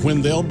find out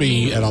when they'll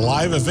be at a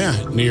live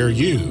event near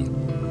you.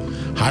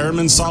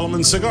 Hiram &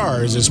 Solomon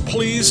Cigars is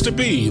pleased to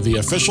be the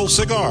official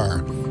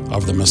cigar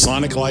of the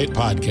Masonic Light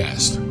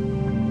Podcast.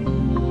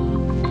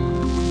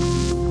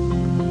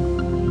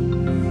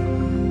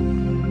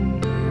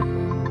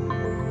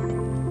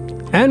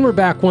 And we're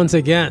back once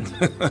again.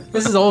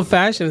 This is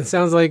old-fashioned. It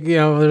sounds like,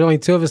 there's only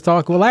 2 of us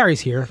talking. Well,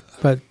 Larry's here,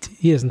 but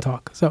he doesn't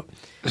talk. So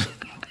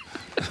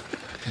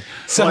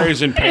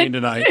Larry's in pain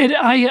tonight. And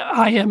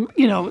I am,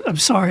 I'm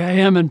sorry, I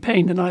am in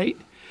pain tonight.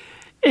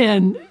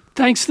 And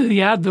thanks to the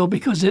Advil,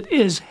 because it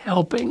is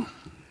helping.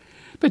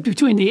 But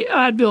between the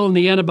Advil and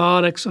the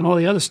antibiotics and all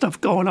the other stuff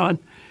going on,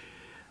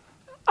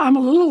 I'm a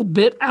little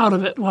bit out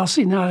of it. Well,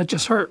 see, now it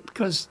just hurt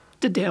because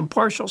the damn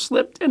partial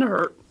slipped and it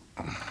hurt.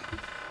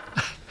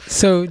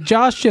 So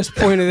Josh just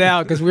pointed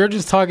out, because we were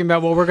just talking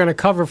about what we're going to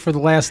cover for the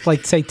last,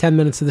 like, say, 10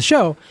 minutes of the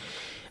show.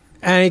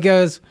 And he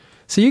goes,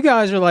 so you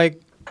guys are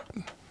like,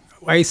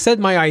 I said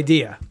my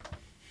idea.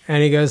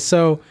 And he goes,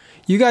 so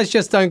you guys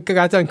just got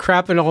done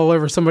crapping all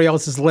over somebody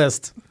else's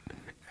list.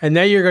 And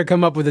now you're going to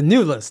come up with a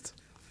new list.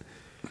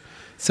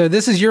 So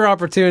this is your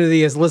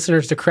opportunity as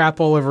listeners to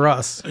crap all over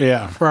us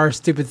for our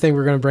stupid thing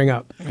we're going to bring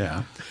up.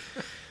 Yeah.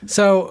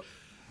 So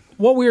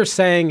what we were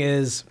saying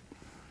is,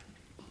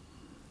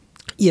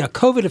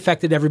 COVID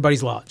affected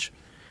everybody's lodge.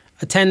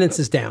 Attendance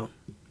is down.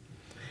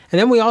 And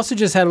then we also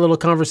just had a little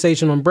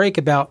conversation on break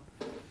about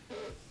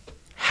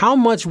how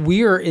much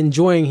we're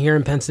enjoying here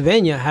in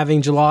Pennsylvania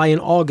having July and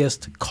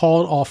August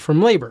called off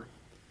from labor.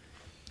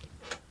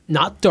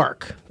 Not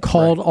dark,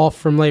 called off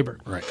from labor.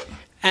 Right.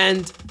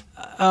 And,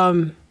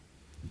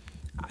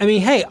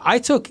 hey, I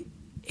took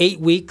 8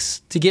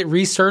 weeks to get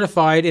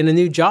recertified in a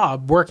new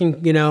job working,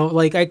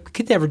 I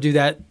could never do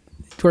that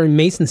during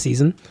Mason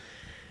season.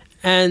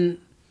 And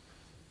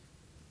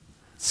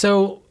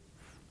so,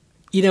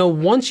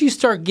 once you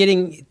start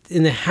getting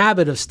in the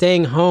habit of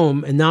staying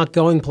home and not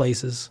going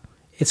places,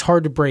 it's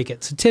hard to break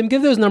it. So, Tim,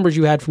 give those numbers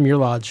you had from your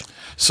lodge.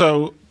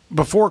 So,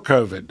 before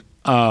COVID,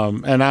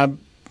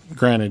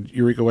 granted,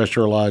 Eureka West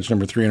Shore Lodge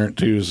number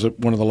 302 is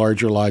one of the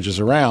larger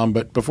lodges around,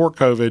 but before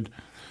COVID,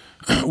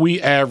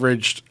 we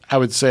averaged, I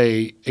would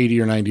say,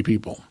 80 or 90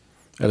 people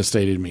at a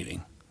stated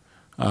meeting,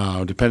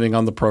 depending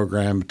on the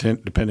program,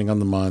 depending on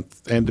the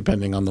month, and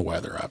depending on the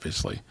weather,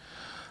 obviously.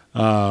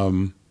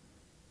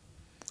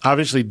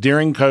 Obviously,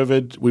 during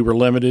COVID, we were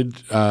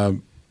limited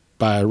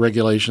by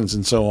regulations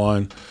and so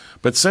on.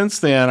 But since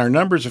then, our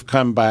numbers have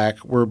come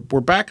back. We're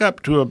back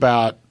up to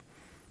about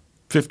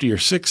 50 or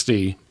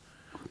 60,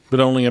 but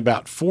only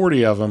about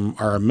 40 of them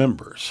are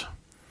members.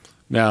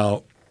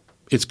 Now,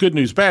 it's good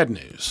news, bad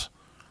news.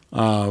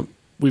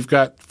 We've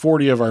got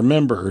 40 of our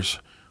members,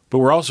 but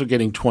we're also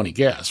getting 20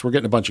 guests. We're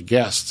getting a bunch of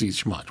guests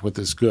each month, which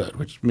is good,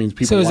 which means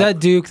people. So is that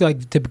due to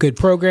good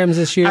programs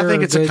this year? I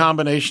think it's a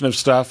combination of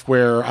stuff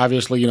where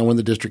obviously, when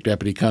the district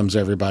deputy comes,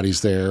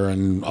 everybody's there,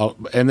 and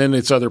then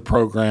it's other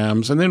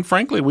programs. And then,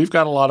 frankly, we've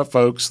got a lot of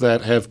folks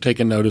that have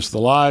taken notice of the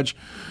lodge.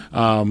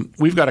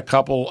 We've got a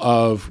couple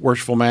of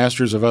worshipful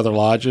masters of other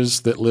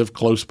lodges that live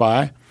close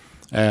by,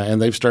 and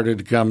they've started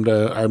to come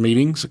to our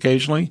meetings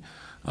occasionally.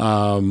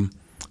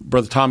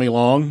 Brother Tommy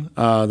Long,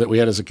 that we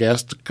had as a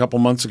guest a couple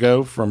months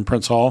ago from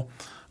Prince Hall,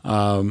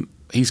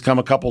 he's come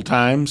a couple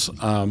times.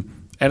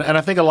 And I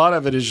think a lot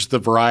of it is just the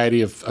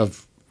variety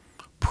of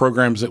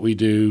programs that we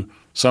do,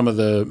 some of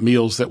the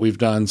meals that we've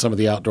done, some of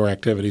the outdoor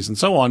activities, and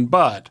so on.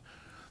 But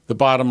the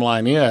bottom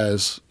line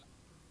is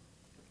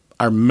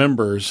our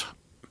members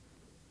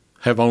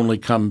have only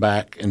come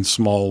back in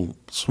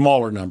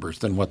smaller numbers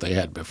than what they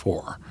had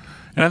before.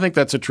 And I think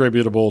that's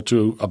attributable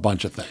to a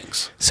bunch of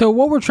things. So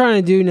what we're trying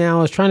to do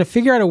now is trying to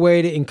figure out a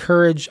way to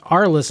encourage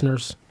our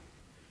listeners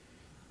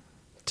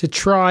to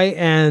try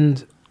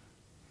and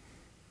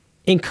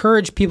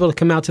encourage people to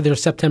come out to their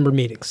September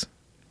meetings,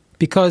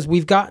 because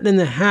we've gotten in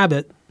the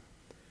habit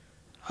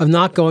of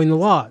not going to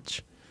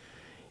lodge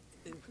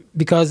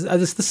because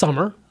it's the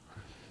summer.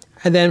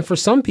 And then for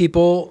some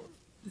people,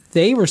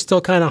 they were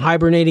still kind of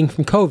hibernating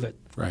from COVID.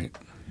 Right.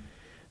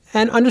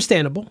 And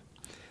understandable.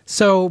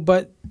 So,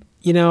 but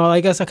I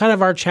guess kind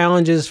of our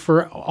challenges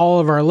for all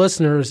of our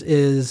listeners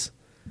is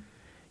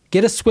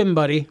get a swim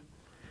buddy.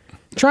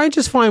 Try and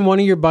just find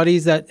one of your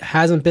buddies that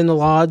hasn't been to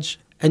lodge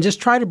and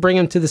just try to bring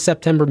them to the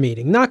September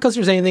meeting. Not because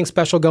there's anything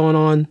special going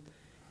on,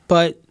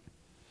 but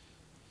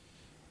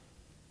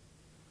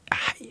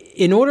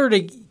in order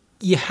to,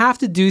 you have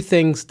to do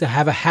things to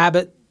have a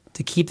habit,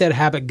 to keep that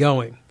habit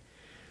going.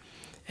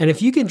 And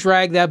if you can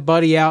drag that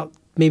buddy out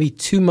maybe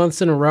 2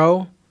 months in a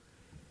row,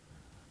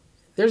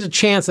 there's a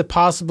chance that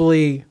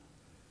possibly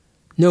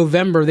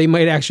November they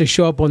might actually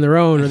show up on their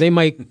own, or they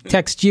might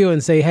text you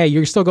and say, hey,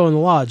 you're still going to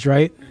lodge,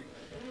 right?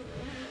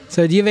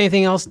 So do you have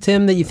anything else,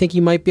 Tim, that you think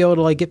you might be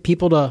able to get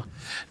people to?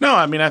 No,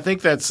 I mean, I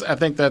think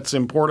that's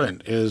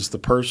important, is the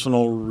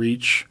personal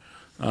reach.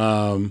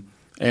 And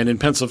in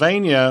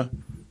Pennsylvania,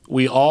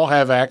 we all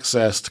have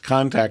access to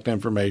contact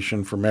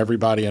information from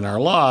everybody in our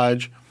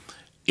lodge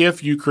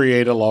if you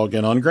create a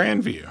login on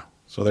Grandview.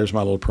 So there's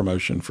my little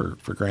promotion for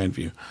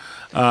Grandview.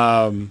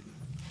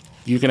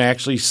 You can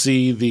actually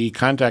see the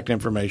contact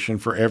information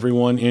for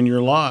everyone in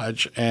your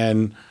lodge.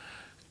 And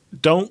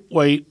don't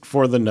wait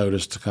for the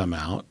notice to come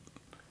out.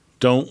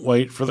 Don't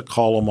wait for the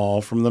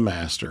call-em-all from the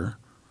master.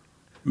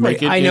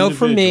 Make it I know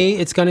for me,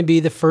 individual. it's going to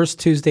be the first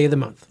Tuesday of the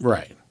month.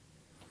 Right.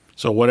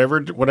 So whatever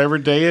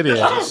day it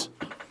is,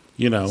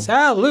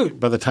 Salute.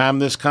 by the time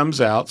this comes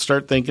out,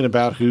 start thinking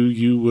about who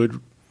you would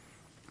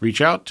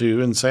reach out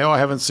to and say, I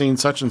haven't seen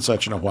such and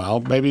such in a while.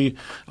 Maybe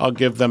I'll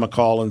give them a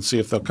call and see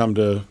if they'll come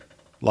to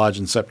lodge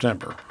in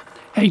September.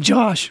 Hey,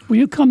 Josh, will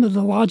you come to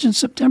the lodge in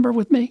September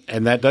with me?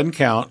 And that doesn't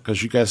count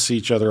because you guys see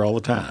each other all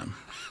the time.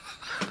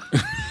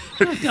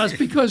 It does,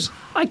 because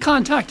I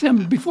contact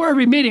him before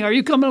every meeting. Are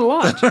you coming to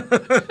lodge?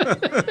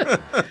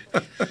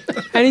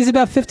 And he's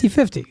about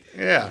 50-50.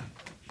 Yeah.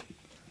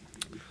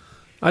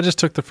 I just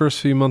took the first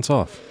few months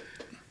off.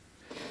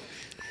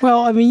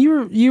 Well, I mean,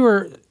 you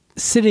were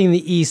sitting in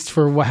the East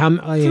for what?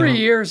 3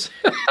 years.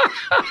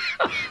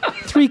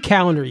 3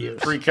 calendar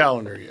years. 3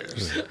 calendar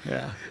years.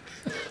 Yeah.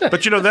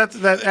 But,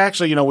 that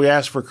actually, we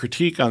asked for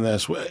critique on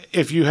this.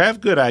 If you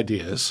have good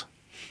ideas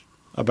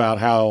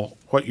about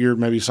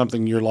maybe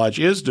something your lodge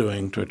is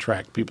doing to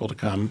attract people to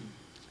come,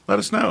 let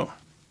us know.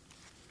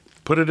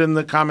 Put it in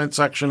the comment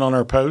section on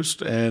our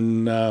post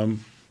and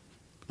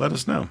let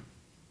us know.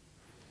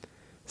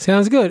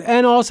 Sounds good.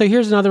 And also,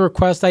 here's another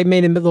request. I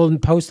made a little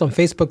post on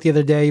Facebook the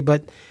other day,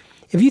 but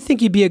if you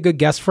think you'd be a good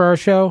guest for our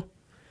show,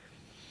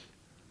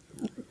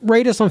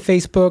 rate us on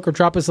Facebook or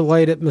drop us a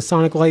light at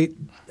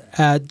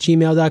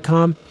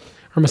masoniclight@gmail.com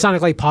or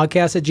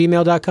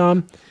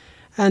masoniclightpodcast@gmail.com.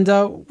 And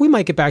we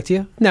might get back to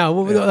you.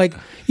 No,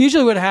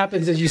 usually what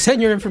happens is you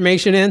send your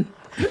information in,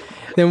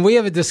 then we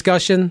have a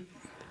discussion,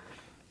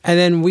 and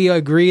then we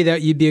agree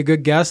that you'd be a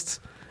good guest,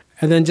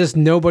 and then just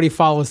nobody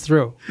follows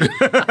through.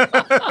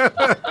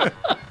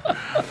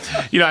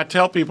 I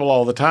tell people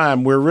all the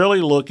time, we're really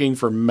looking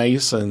for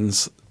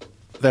Masons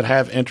that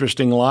have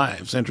interesting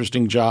lives,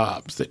 interesting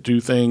jobs, that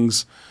do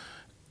things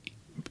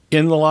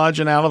in the lodge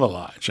and out of the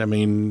lodge. I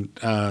mean,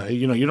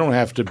 you don't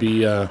have to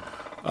be a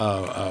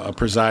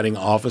presiding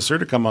officer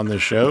to come on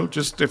this show.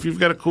 Just if you've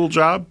got a cool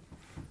job,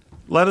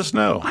 let us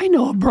know. I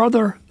know a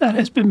brother that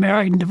has been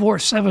married and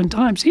divorced 7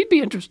 times. He'd be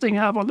interesting to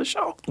have on the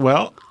show.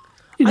 Well,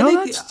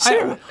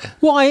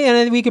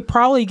 and we could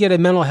probably get a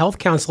mental health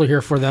counselor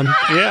here for them.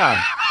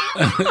 Yeah.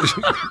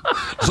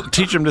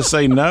 Teach them to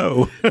say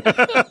no.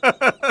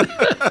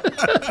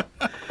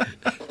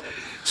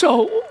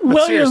 So,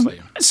 William,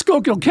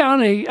 Schuylkill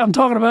County, I'm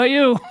talking about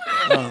you.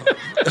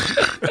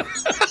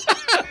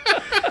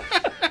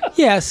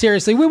 Yeah,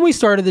 seriously. When we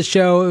started the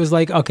show, it was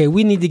like, okay,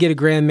 we need to get a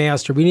Grand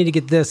Master. We need to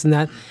get this and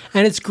that.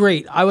 And it's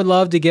great. I would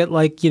love to get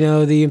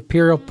the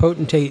Imperial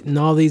Potentate and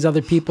all these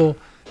other people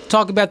to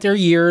talk about their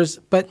years.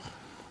 But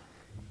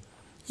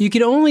you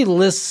can only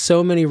list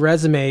so many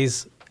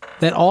resumes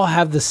that all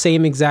have the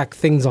same exact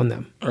things on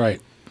them. Right.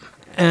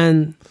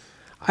 And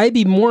I'd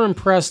be more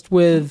impressed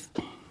with,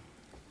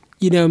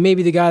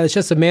 maybe the guy that's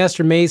just a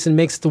Master Mason,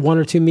 makes it to 1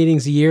 or 2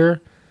 meetings a year,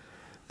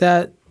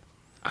 that,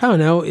 I don't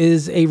know,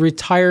 is a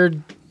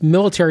retired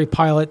military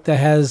pilot that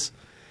has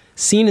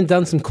seen and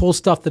done some cool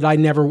stuff that I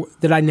never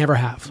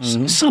have.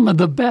 Mm-hmm. Some of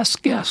the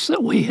best guests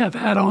that we have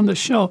had on the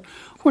show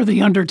were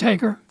The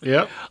Undertaker.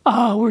 Yep.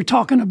 We're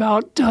talking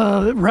about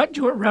Stuart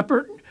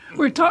Reppert.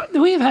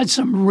 We've had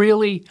some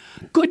really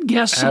good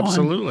guests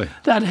Absolutely.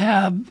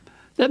 on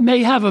that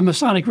may have a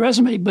Masonic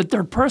resume, but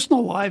their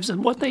personal lives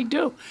and what they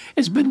do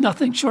has been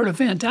nothing short of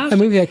fantastic. And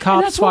we've had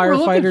cops,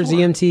 firefighters,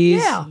 EMTs.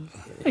 Yeah,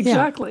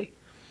 exactly. Yeah.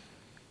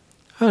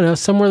 I don't know.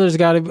 Somewhere there's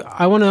got to be.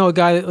 I want to know a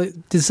guy.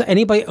 Does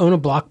anybody own a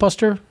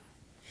Blockbuster?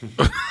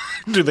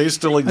 Do they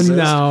still exist?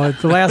 No,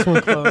 the last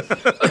one closed.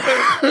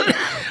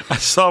 I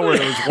saw where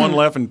there was one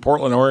left in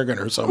Portland, Oregon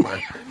or somewhere.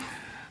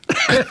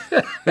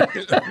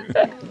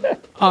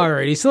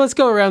 Alrighty, so let's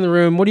go around the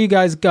room. What do you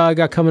guys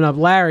got coming up?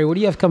 Larry, what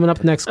do you have coming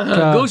up next?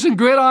 Ghost and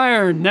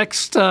Gridiron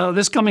next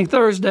this coming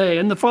Thursday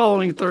and the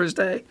following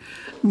Thursday.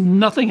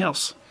 Nothing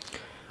else.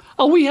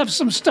 Oh, we have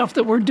some stuff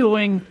that we're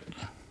doing.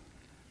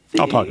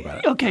 I'll talk about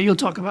it. Okay, you'll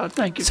talk about it.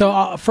 Thank you.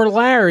 So for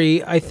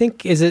Larry, I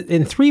think, is it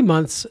in 3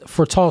 months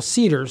for Tall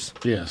Cedars?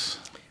 Yes.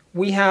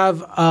 We have,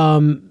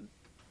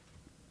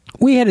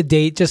 we had a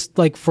date just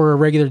like for a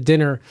regular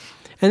dinner.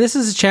 And this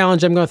is a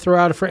challenge I'm going to throw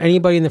out for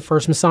anybody in the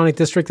First Masonic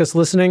District that's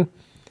listening.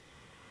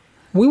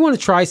 We want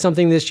to try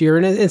something this year,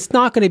 and it's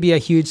not going to be a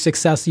huge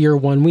success year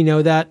one. We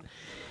know that.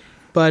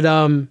 But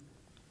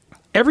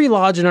every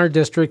lodge in our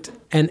district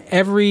and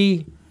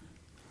every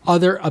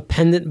other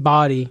appendant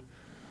body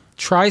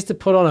tries to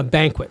put on a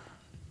banquet.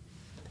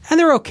 And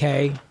they're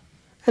okay.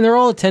 And they're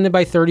all attended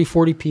by 30,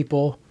 40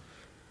 people.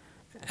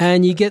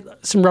 And you get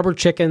some rubber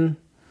chicken.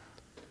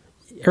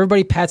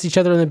 Everybody pats each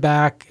other on the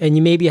back, and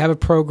you maybe have a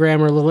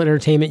program or a little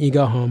entertainment, and you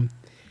go home.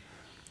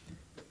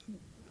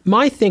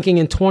 My thinking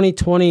in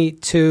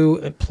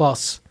 2022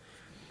 plus,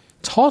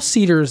 Tall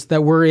Cedars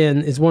that we're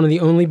in is one of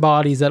the only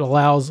bodies that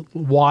allows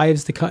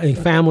wives to and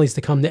families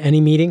to come to any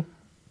meeting.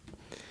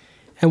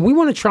 And we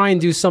want to try and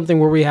do something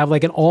where we have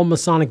like an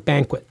all-Masonic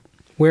banquet,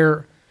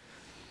 where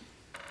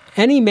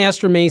any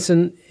Master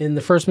Mason in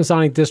the First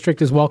Masonic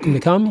District is welcome to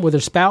come with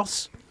their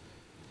spouse.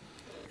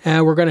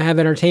 We're going to have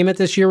entertainment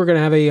this year. We're going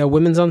to have a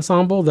women's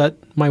ensemble that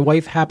my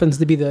wife happens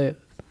to be the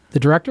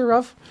director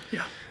of.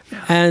 Yeah.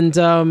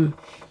 And,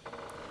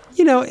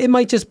 it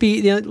might just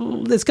be,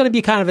 it's going to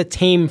be kind of a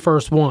tame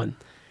first one.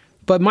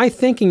 But my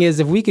thinking is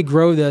if we could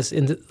grow this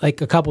into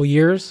like a couple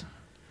years,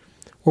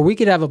 where we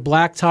could have a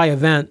black tie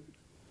event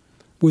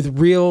with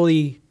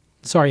really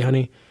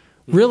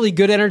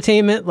good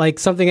entertainment, like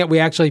something that we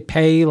actually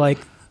pay like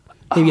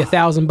maybe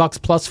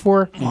 $1,000 plus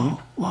for.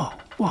 Whoa.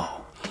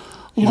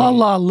 La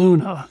La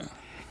Luna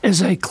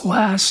is a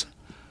class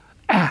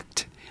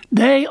act.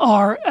 They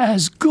are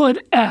as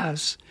good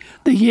as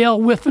the Yale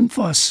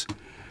Whiffenfuss.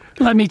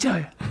 Let me tell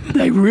you,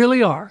 they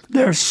really are.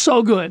 They're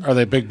so good. Are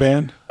they big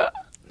band?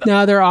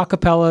 No, they're a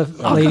cappella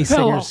lady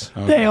singers.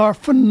 They are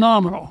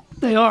phenomenal.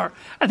 They are.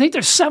 I think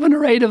there's 7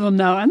 or 8 of them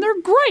now, and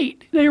they're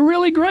great. They're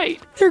really great.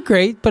 They're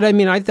great, but I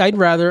mean, I'd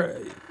rather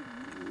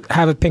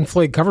have a Pink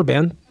Floyd cover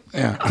band,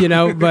 Yeah.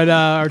 but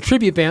or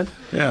tribute band.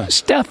 Yeah.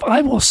 Steph,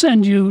 I will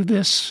send you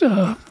this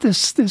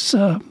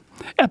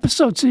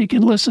episode so you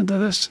can listen to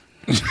this.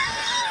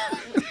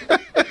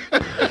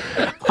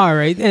 All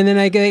right, and then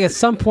I think at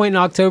some point in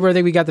October, I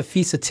think we got the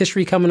Feast of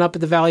Tishri coming up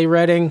at the Valley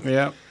Reading.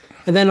 Yeah.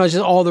 And then just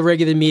all the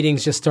regular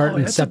meetings just start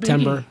in That's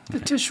September. A biggie. The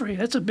Tishri,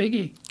 that's a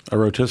biggie. A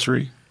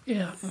rotisserie?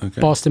 Yeah.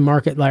 Okay. Boston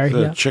Market, Larry.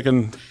 The Yeah.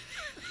 chicken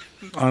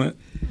on it?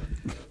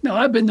 No,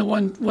 I've been the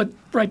one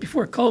right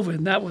before COVID,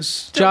 and that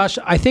was... Josh,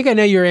 I think I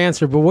know your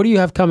answer, but what do you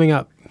have coming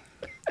up?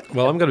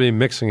 Well, I'm going to be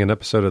mixing an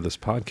episode of this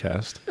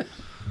podcast.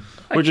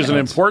 Which is an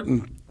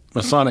important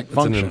Masonic It's an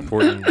function.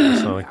 important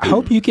Masonic. I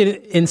hope you can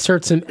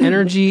insert some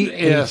energy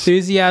and Yes.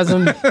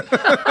 enthusiasm.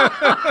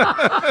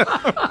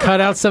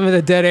 Cut out some of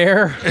the dead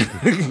air.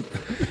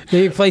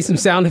 Maybe play some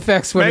sound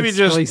effects when Maybe it's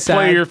just really sad.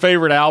 play your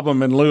favorite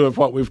album in lieu of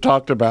what we've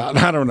talked about.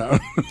 I don't know.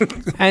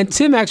 And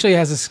Tim actually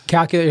has his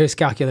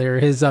calculator,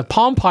 his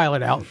Palm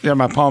Pilot out. Yeah,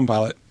 my Palm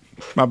Pilot,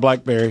 my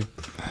BlackBerry.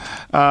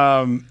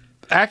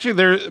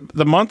 Actually,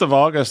 the month of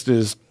August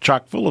is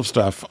chock full of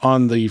stuff.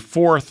 On the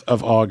 4th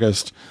of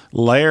August,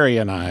 Larry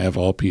and I, of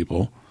all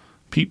people,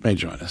 Pete may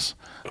join us,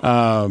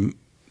 are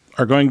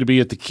going to be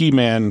at the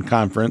Keyman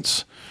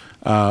Conference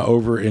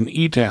over in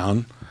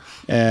E-Town.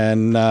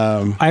 And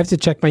I have to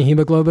check my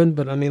hemoglobin,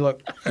 but I mean,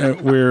 look.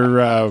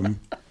 we're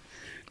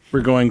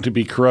going to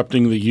be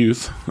corrupting the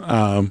youth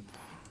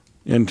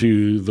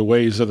into the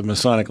ways of the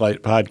Masonic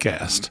Light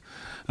podcast.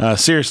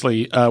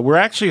 Seriously, we're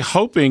actually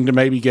hoping to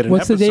maybe get an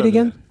What's the episode date of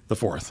again? that. The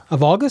 4th.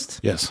 Of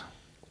August? Yes.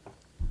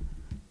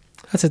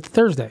 That's a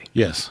Thursday.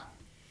 Yes.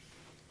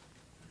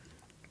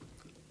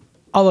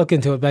 I'll look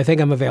into it, but I think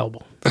I'm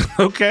available.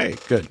 Okay,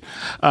 good.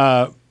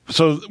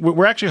 So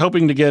we're actually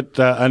hoping to get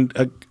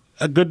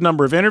a good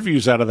number of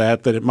interviews out of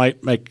that it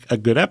might make a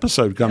good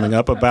episode coming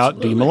up about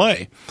D.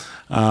 Malay.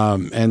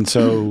 And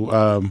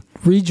so...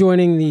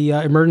 Rejoining the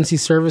emergency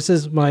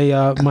services,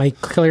 my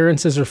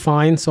clearances are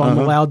fine, so I'm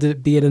allowed to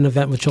be at an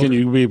event with children. Can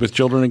you be with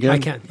children again? I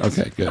can.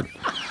 Okay, good.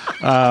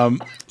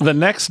 The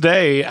next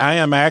day, I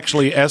am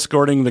actually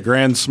escorting the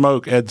Grand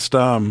Smoke, Ed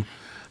Stum,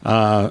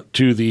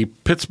 to the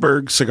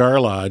Pittsburgh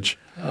Cigar Lodge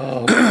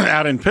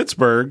out in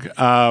Pittsburgh,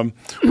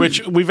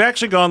 which we've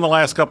actually gone the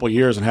last couple of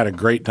years and had a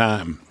great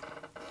time.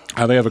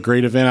 They have a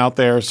great event out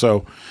there.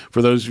 So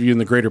for those of you in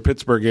the greater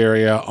Pittsburgh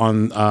area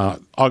on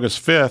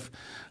August 5th,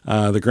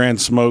 the Grand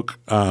Smoke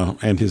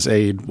and his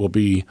aide will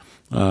be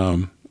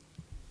in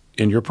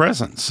your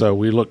presence. So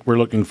we're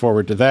looking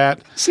forward to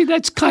that. See,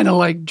 that's kind of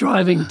like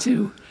driving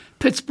to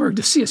Pittsburgh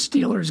to see a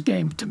Steelers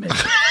game to me.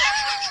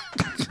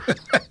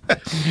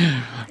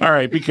 All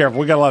right, be careful.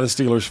 We got a lot of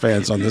Steelers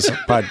fans on this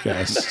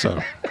podcast.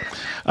 So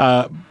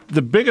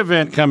the big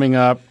event coming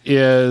up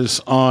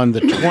is on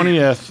the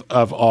 20th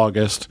of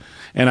August,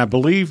 and I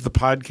believe the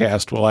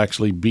podcast will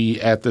actually be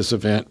at this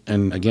event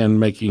and, again,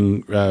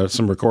 making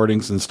some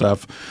recordings and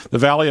stuff. The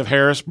Valley of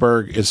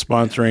Harrisburg is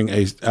sponsoring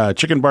a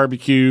chicken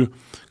barbecue,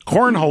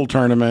 cornhole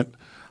tournament,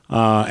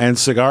 and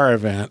cigar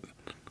event.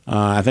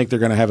 I think they're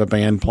going to have a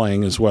band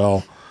playing as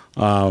well,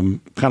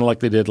 kind of like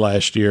they did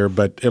last year,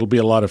 but it'll be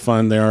a lot of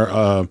fun there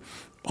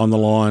on the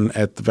lawn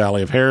at the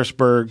Valley of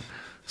Harrisburg,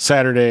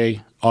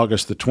 Saturday,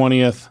 August the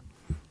 20th.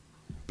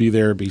 Be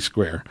there, be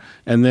square.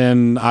 And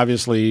then,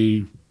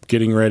 obviously,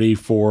 getting ready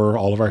for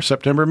all of our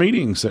September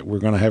meetings that we're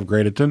going to have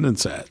great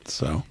attendance at.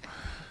 So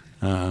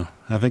I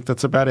think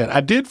that's about it. I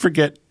did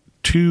forget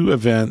 2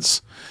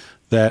 events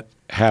that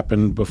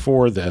happened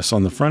before this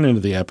on the front end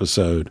of the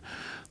episode.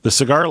 The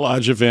Cigar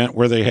Lodge event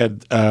where they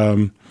had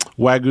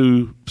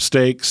Wagyu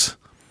steaks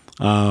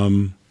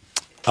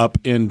up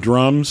in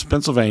Drums,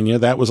 Pennsylvania.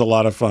 That was a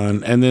lot of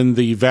fun. And then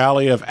the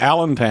Valley of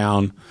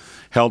Allentown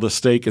held a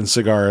steak and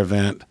cigar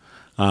event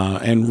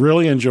and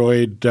really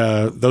enjoyed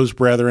those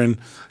brethren.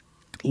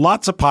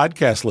 Lots of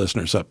podcast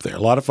listeners up there. A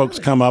lot of folks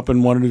come up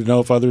and wanted to know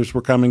if others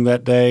were coming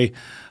that day,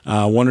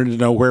 wanted to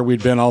know where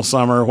we'd been all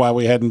summer, why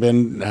we hadn't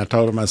been. I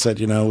told them, I said,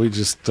 we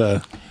just...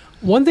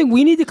 One thing,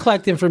 we need to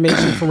collect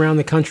information from around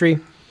the country,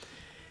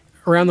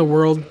 around the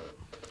world,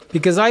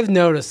 because I've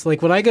noticed,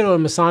 like when I go to a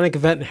Masonic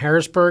event in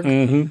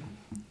Harrisburg,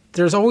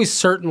 there's always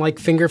certain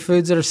finger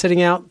foods that are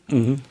sitting out.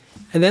 And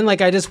then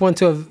I just went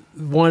to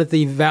one at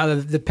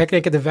the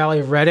picnic at the Valley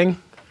of Reading,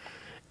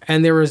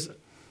 and there was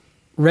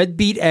red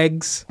beet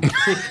eggs,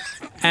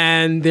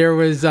 and there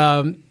was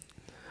not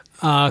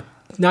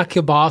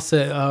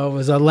kielbasa, it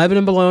was a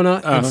Lebanon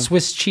bologna and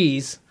Swiss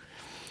cheese.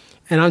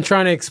 And I'm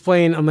trying to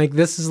explain, I'm like,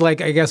 this is I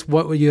guess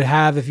what would you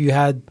have if you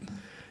had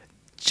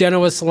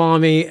Genoa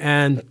salami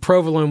and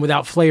provolone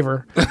without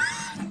flavor.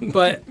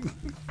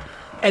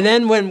 And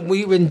then when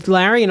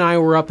Larry and I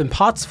were up in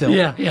Pottsville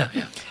Yeah.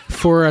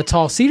 for a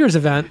Tall Cedars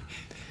event,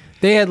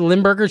 they had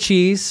Limburger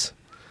cheese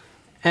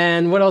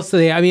And what else do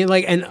they? I mean,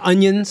 like, and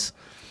onions.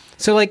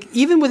 So, like,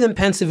 even within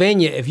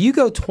Pennsylvania, if you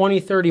go 20,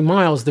 30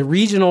 miles, the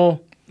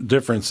regional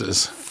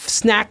Differences.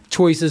 snack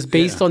choices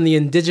based on the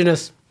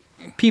indigenous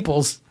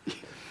peoples.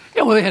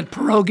 Yeah, well, they had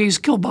pierogies,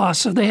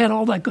 kielbasa. They had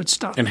all that good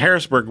stuff. In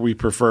Harrisburg, we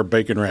prefer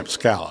bacon wrapped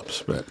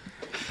scallops, but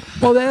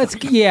Well,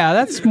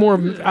 that's more, I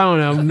don't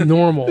know,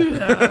 normal.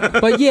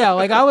 But yeah,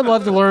 like, I would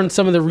love to learn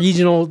some of the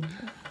regional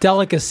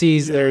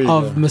delicacies There you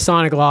of go.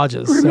 Masonic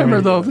lodges. Remember,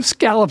 So- though, the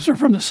scallops are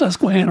from the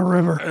Susquehanna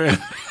River.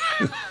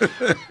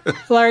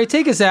 Larry,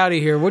 take us out of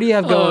here. What do you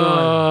have going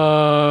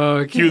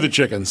on? cue the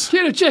chickens.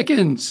 Get the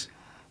chickens.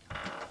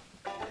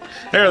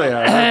 There they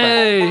are.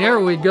 Hey, here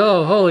we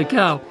go. Holy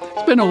cow.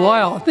 It's been a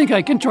while. I think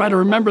I can try to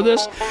remember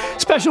this.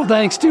 Special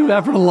thanks to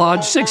Ephrata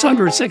Lodge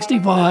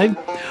 665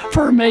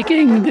 for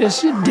making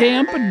this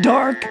damp,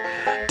 dark,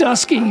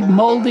 dusky,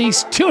 moldy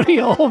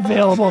studio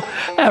available.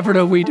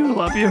 Ephrata, we do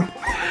love you.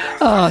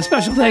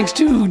 Special thanks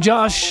to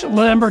Josh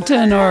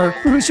Lamberton, our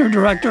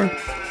producer-director,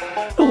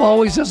 who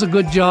always does a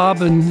good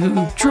job and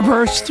who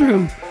traversed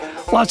through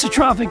lots of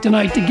traffic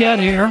tonight to get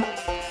here.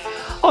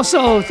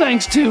 Also,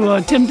 thanks to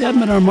Tim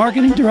Dedman, our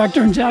marketing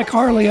director, and Jack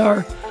Harley,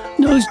 our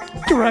news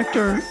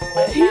director.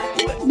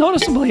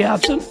 Noticeably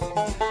absent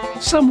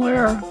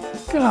somewhere.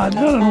 God,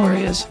 I don't know where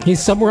he is.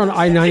 He's somewhere on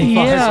I-95.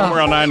 Yeah.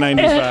 We're on I-95.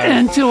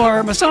 And to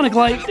our Masonic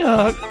Light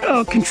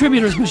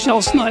contributors,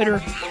 Michelle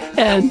Snyder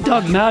and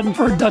Doug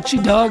Maddenford, Dutchy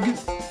Doug.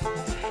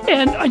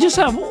 And I just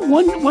have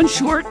one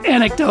short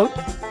anecdote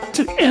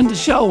to end the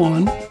show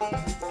on.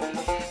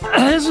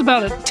 This is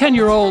about a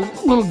 10-year-old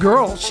little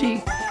girl.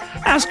 She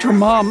asked her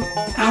mom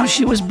how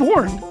she was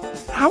born.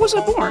 How was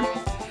I born?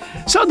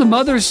 So the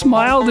mother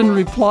smiled and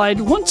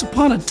replied, "Once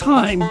upon a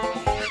time,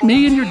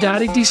 me and your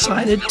daddy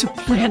decided to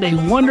plant a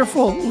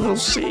wonderful little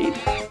seed.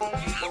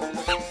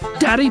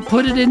 Daddy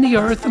put it in the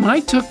earth and I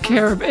took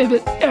care of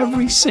it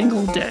every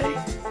single day.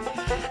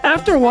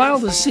 After a while,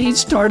 the seed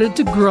started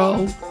to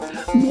grow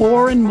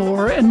more and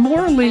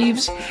more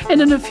leaves,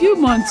 and in a few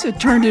months, it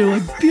turned into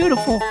a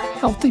beautiful,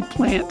 healthy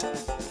plant.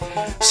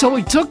 So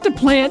we took the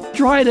plant,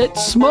 dried it,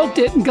 smoked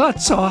it, and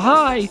got so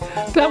high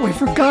that we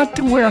forgot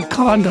to wear a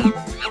condom."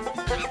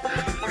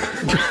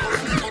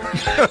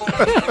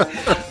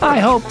 I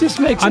hope this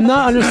makes I'm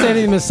not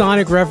understanding the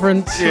Masonic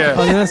reference Yeah.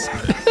 on this,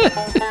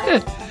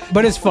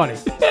 but it's funny.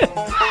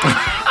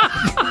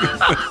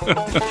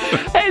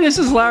 Hey, this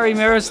is Larry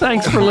Maris.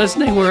 Thanks for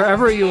listening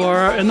wherever you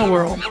are in the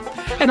world.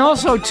 And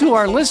also to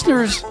our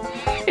listeners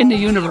in the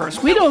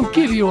universe. We don't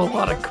give you a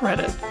lot of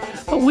credit,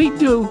 but we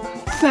do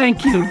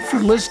thank you for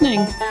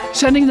listening,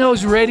 sending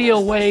those radio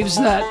waves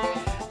that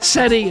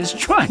SETI is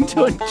trying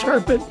to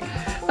interpret.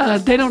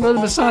 They don't know the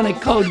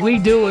Masonic code. We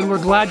do, and we're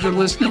glad you're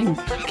listening.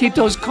 Keep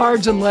those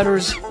cards and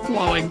letters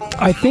flowing.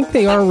 I think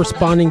they are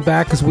responding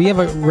back because we have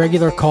a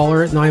regular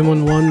caller at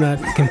 911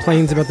 that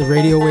complains about the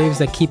radio waves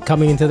that keep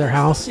coming into their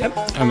house. Yep.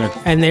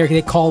 And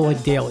they call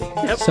like daily.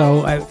 Yep.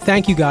 So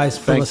thank you guys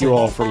for Thank listening. you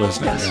all for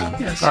listening. Yes, Yeah.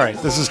 yes. All right,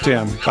 this is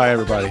Tim. Bye,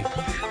 everybody.